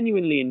think they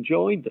genuinely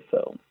enjoyed the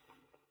film.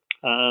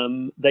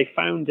 They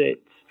found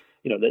it,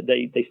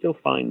 they still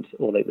find,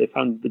 or they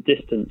found the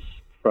distance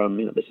from,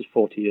 this is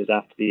 40 years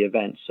after the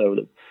event, so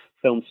the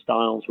film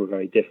styles were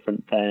very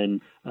different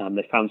then.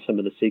 They found some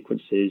of the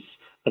sequences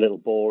a little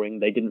boring.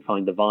 They didn't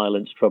find the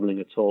violence troubling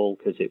at all,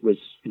 because it was,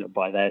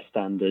 by their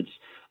standards,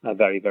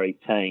 very, very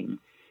tame.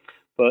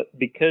 But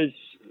because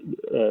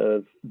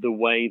the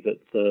way that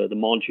the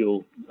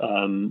module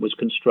was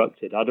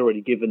constructed. I'd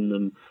already given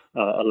them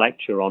a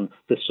lecture on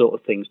the sort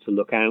of things to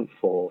look out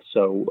for.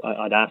 So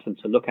I'd asked them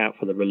to look out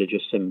for the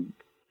religious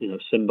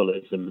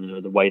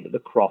symbolism, the way that the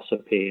cross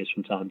appears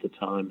from time to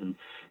time, and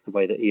the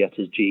way that he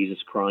utters Jesus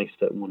Christ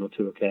at one or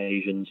two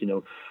occasions.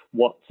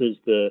 What does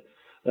the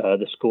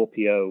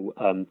Scorpio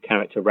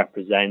character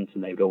represent?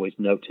 And they would always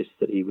notice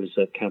that he was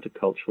a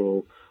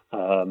countercultural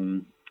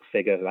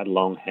figure who had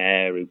long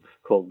hair, who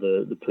called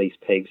the police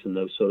pigs and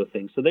those sort of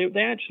things. So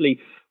they actually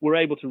were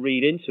able to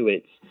read into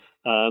it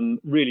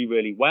really,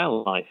 really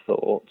well, I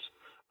thought.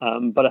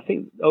 But I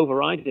think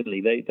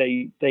overridingly,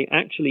 they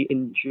actually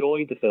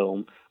enjoyed the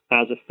film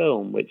as a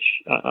film, which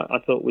I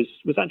thought was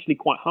actually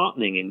quite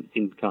heartening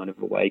in kind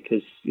of a way,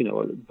 because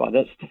by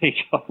that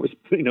stage I was,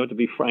 to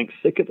be frank,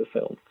 sick of the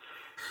film.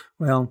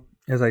 Well,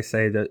 as I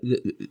say,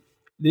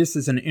 this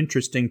is an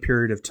interesting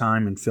period of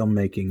time in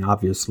filmmaking,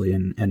 obviously,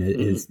 and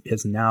it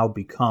has now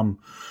become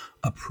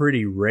a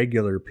pretty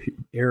regular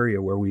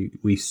area where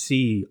we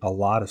see a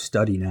lot of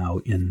study now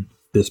in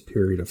this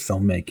period of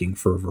filmmaking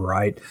for a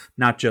variety,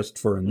 not just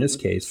for, in this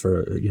case,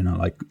 for,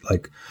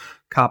 like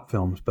cop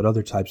films, but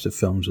other types of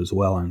films as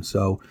well. And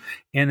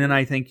then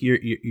I think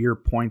your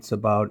points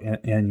about,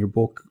 and your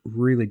book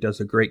really does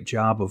a great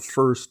job of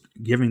first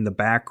giving the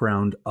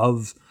background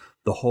of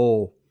the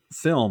whole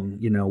film,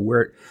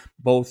 where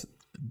both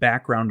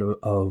background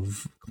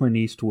of Clint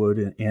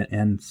Eastwood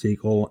and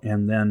Siegel,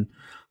 and then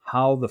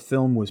how the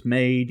film was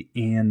made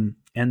and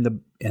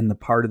the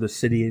part of the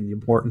city and the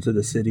importance of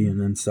the city, and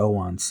then so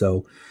on.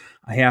 So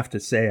I have to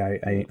say,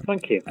 I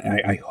thank you.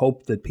 I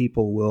hope that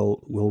people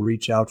will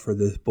reach out for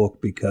this book,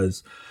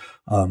 because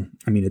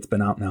it's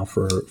been out now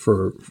for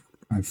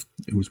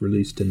it was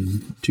released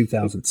in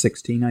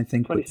 2016, I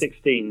think.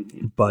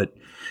 2016. But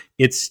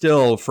it's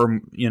still,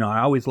 I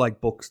always like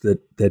books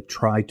that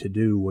try to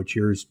do what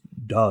yours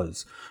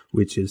does,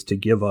 which is to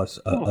give us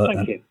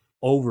an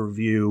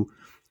overview,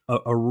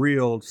 a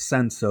real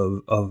sense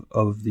of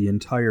the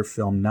entire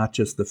film, not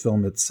just the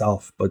film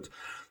itself, but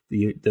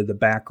the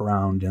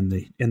background and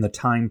the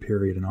time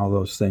period and all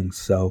those things.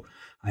 So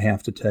I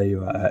have to tell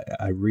you,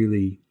 I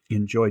really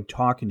enjoyed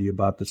talking to you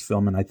about this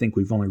film, and I think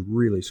we've only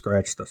really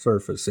scratched the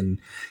surface. And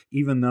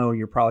even though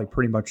you're probably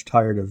pretty much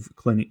tired of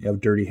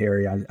Dirty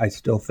Harry, I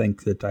still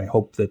think that, I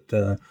hope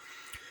that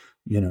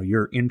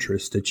your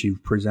interest, that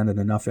you've presented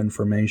enough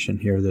information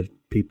here that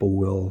people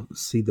will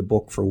see the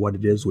book for what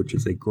it is, which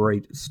is a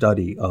great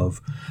study of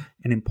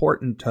an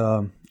important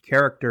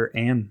character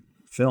and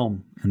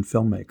film and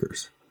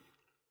filmmakers.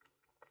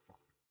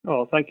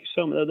 Oh, thank you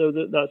so much.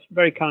 That's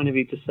very kind of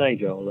you to say,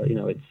 Joel.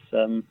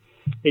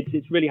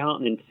 It's really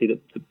heartening to see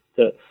that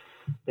to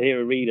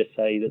hear a reader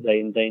say that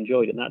they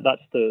enjoyed it. And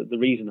that's the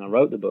reason I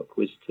wrote the book,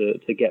 was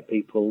to get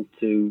people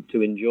to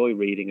enjoy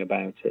reading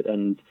about it.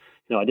 And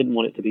I didn't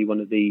want it to be one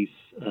of these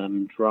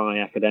dry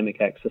academic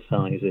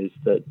exercises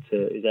that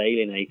is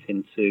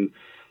alienating to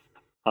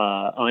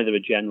either a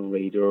general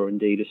reader or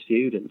indeed a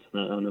student.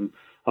 And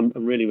I'm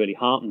really, really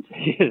heartened to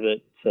hear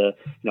that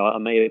I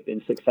may have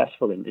been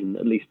successful in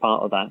at least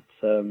part of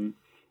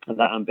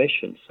that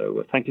ambition.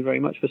 So thank you very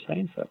much for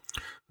saying so.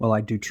 Well,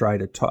 I do try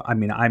to talk.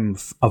 I'm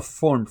a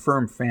firm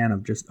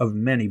fan of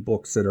many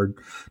books that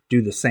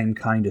do the same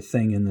kind of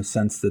thing, in the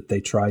sense that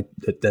they try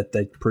that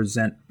they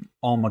present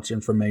all much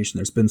information.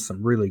 There's been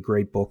some really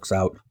great books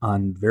out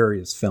on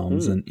various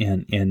films and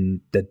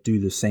that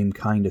do the same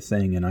kind of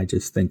thing. And I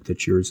just think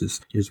that yours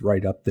is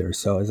right up there.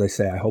 So as I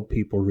say, I hope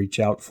people reach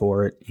out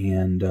for it.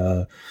 And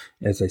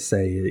as I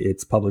say,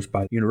 it's published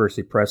by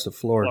University Press of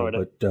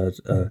Florida.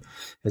 But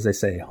as I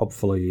say,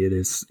 hopefully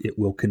it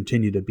will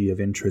continue to be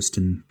of interest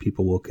and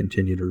people will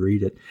continue to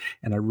read it.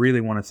 And I really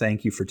want to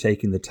thank you for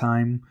taking the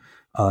time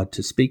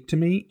to speak to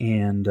me.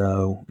 And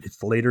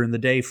it's later in the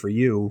day for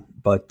you,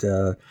 but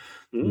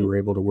we were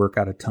able to work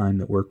out a time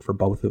that worked for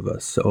both of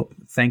us. So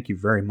thank you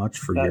very much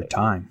for your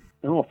time.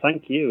 Oh,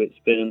 thank you. It's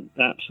been an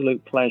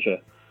absolute pleasure.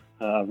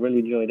 I've really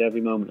enjoyed every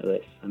moment of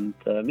this. And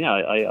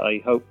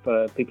I hope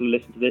people who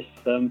listen to this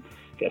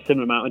get a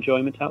similar amount of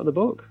enjoyment out of the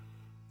book.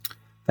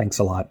 Thanks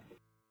a lot.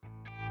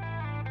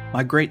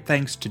 My great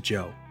thanks to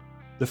Joe.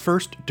 The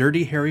first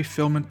Dirty Harry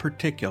film in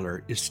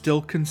particular is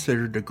still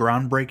considered a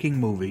groundbreaking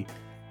movie,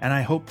 and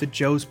I hope that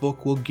Joe's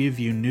book will give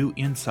you new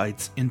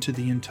insights into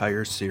the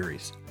entire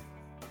series.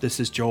 This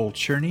is Joel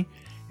Cherney,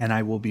 and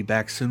I will be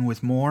back soon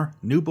with more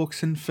New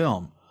Books in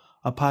Film,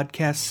 a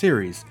podcast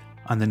series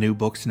on the New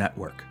Books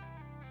Network.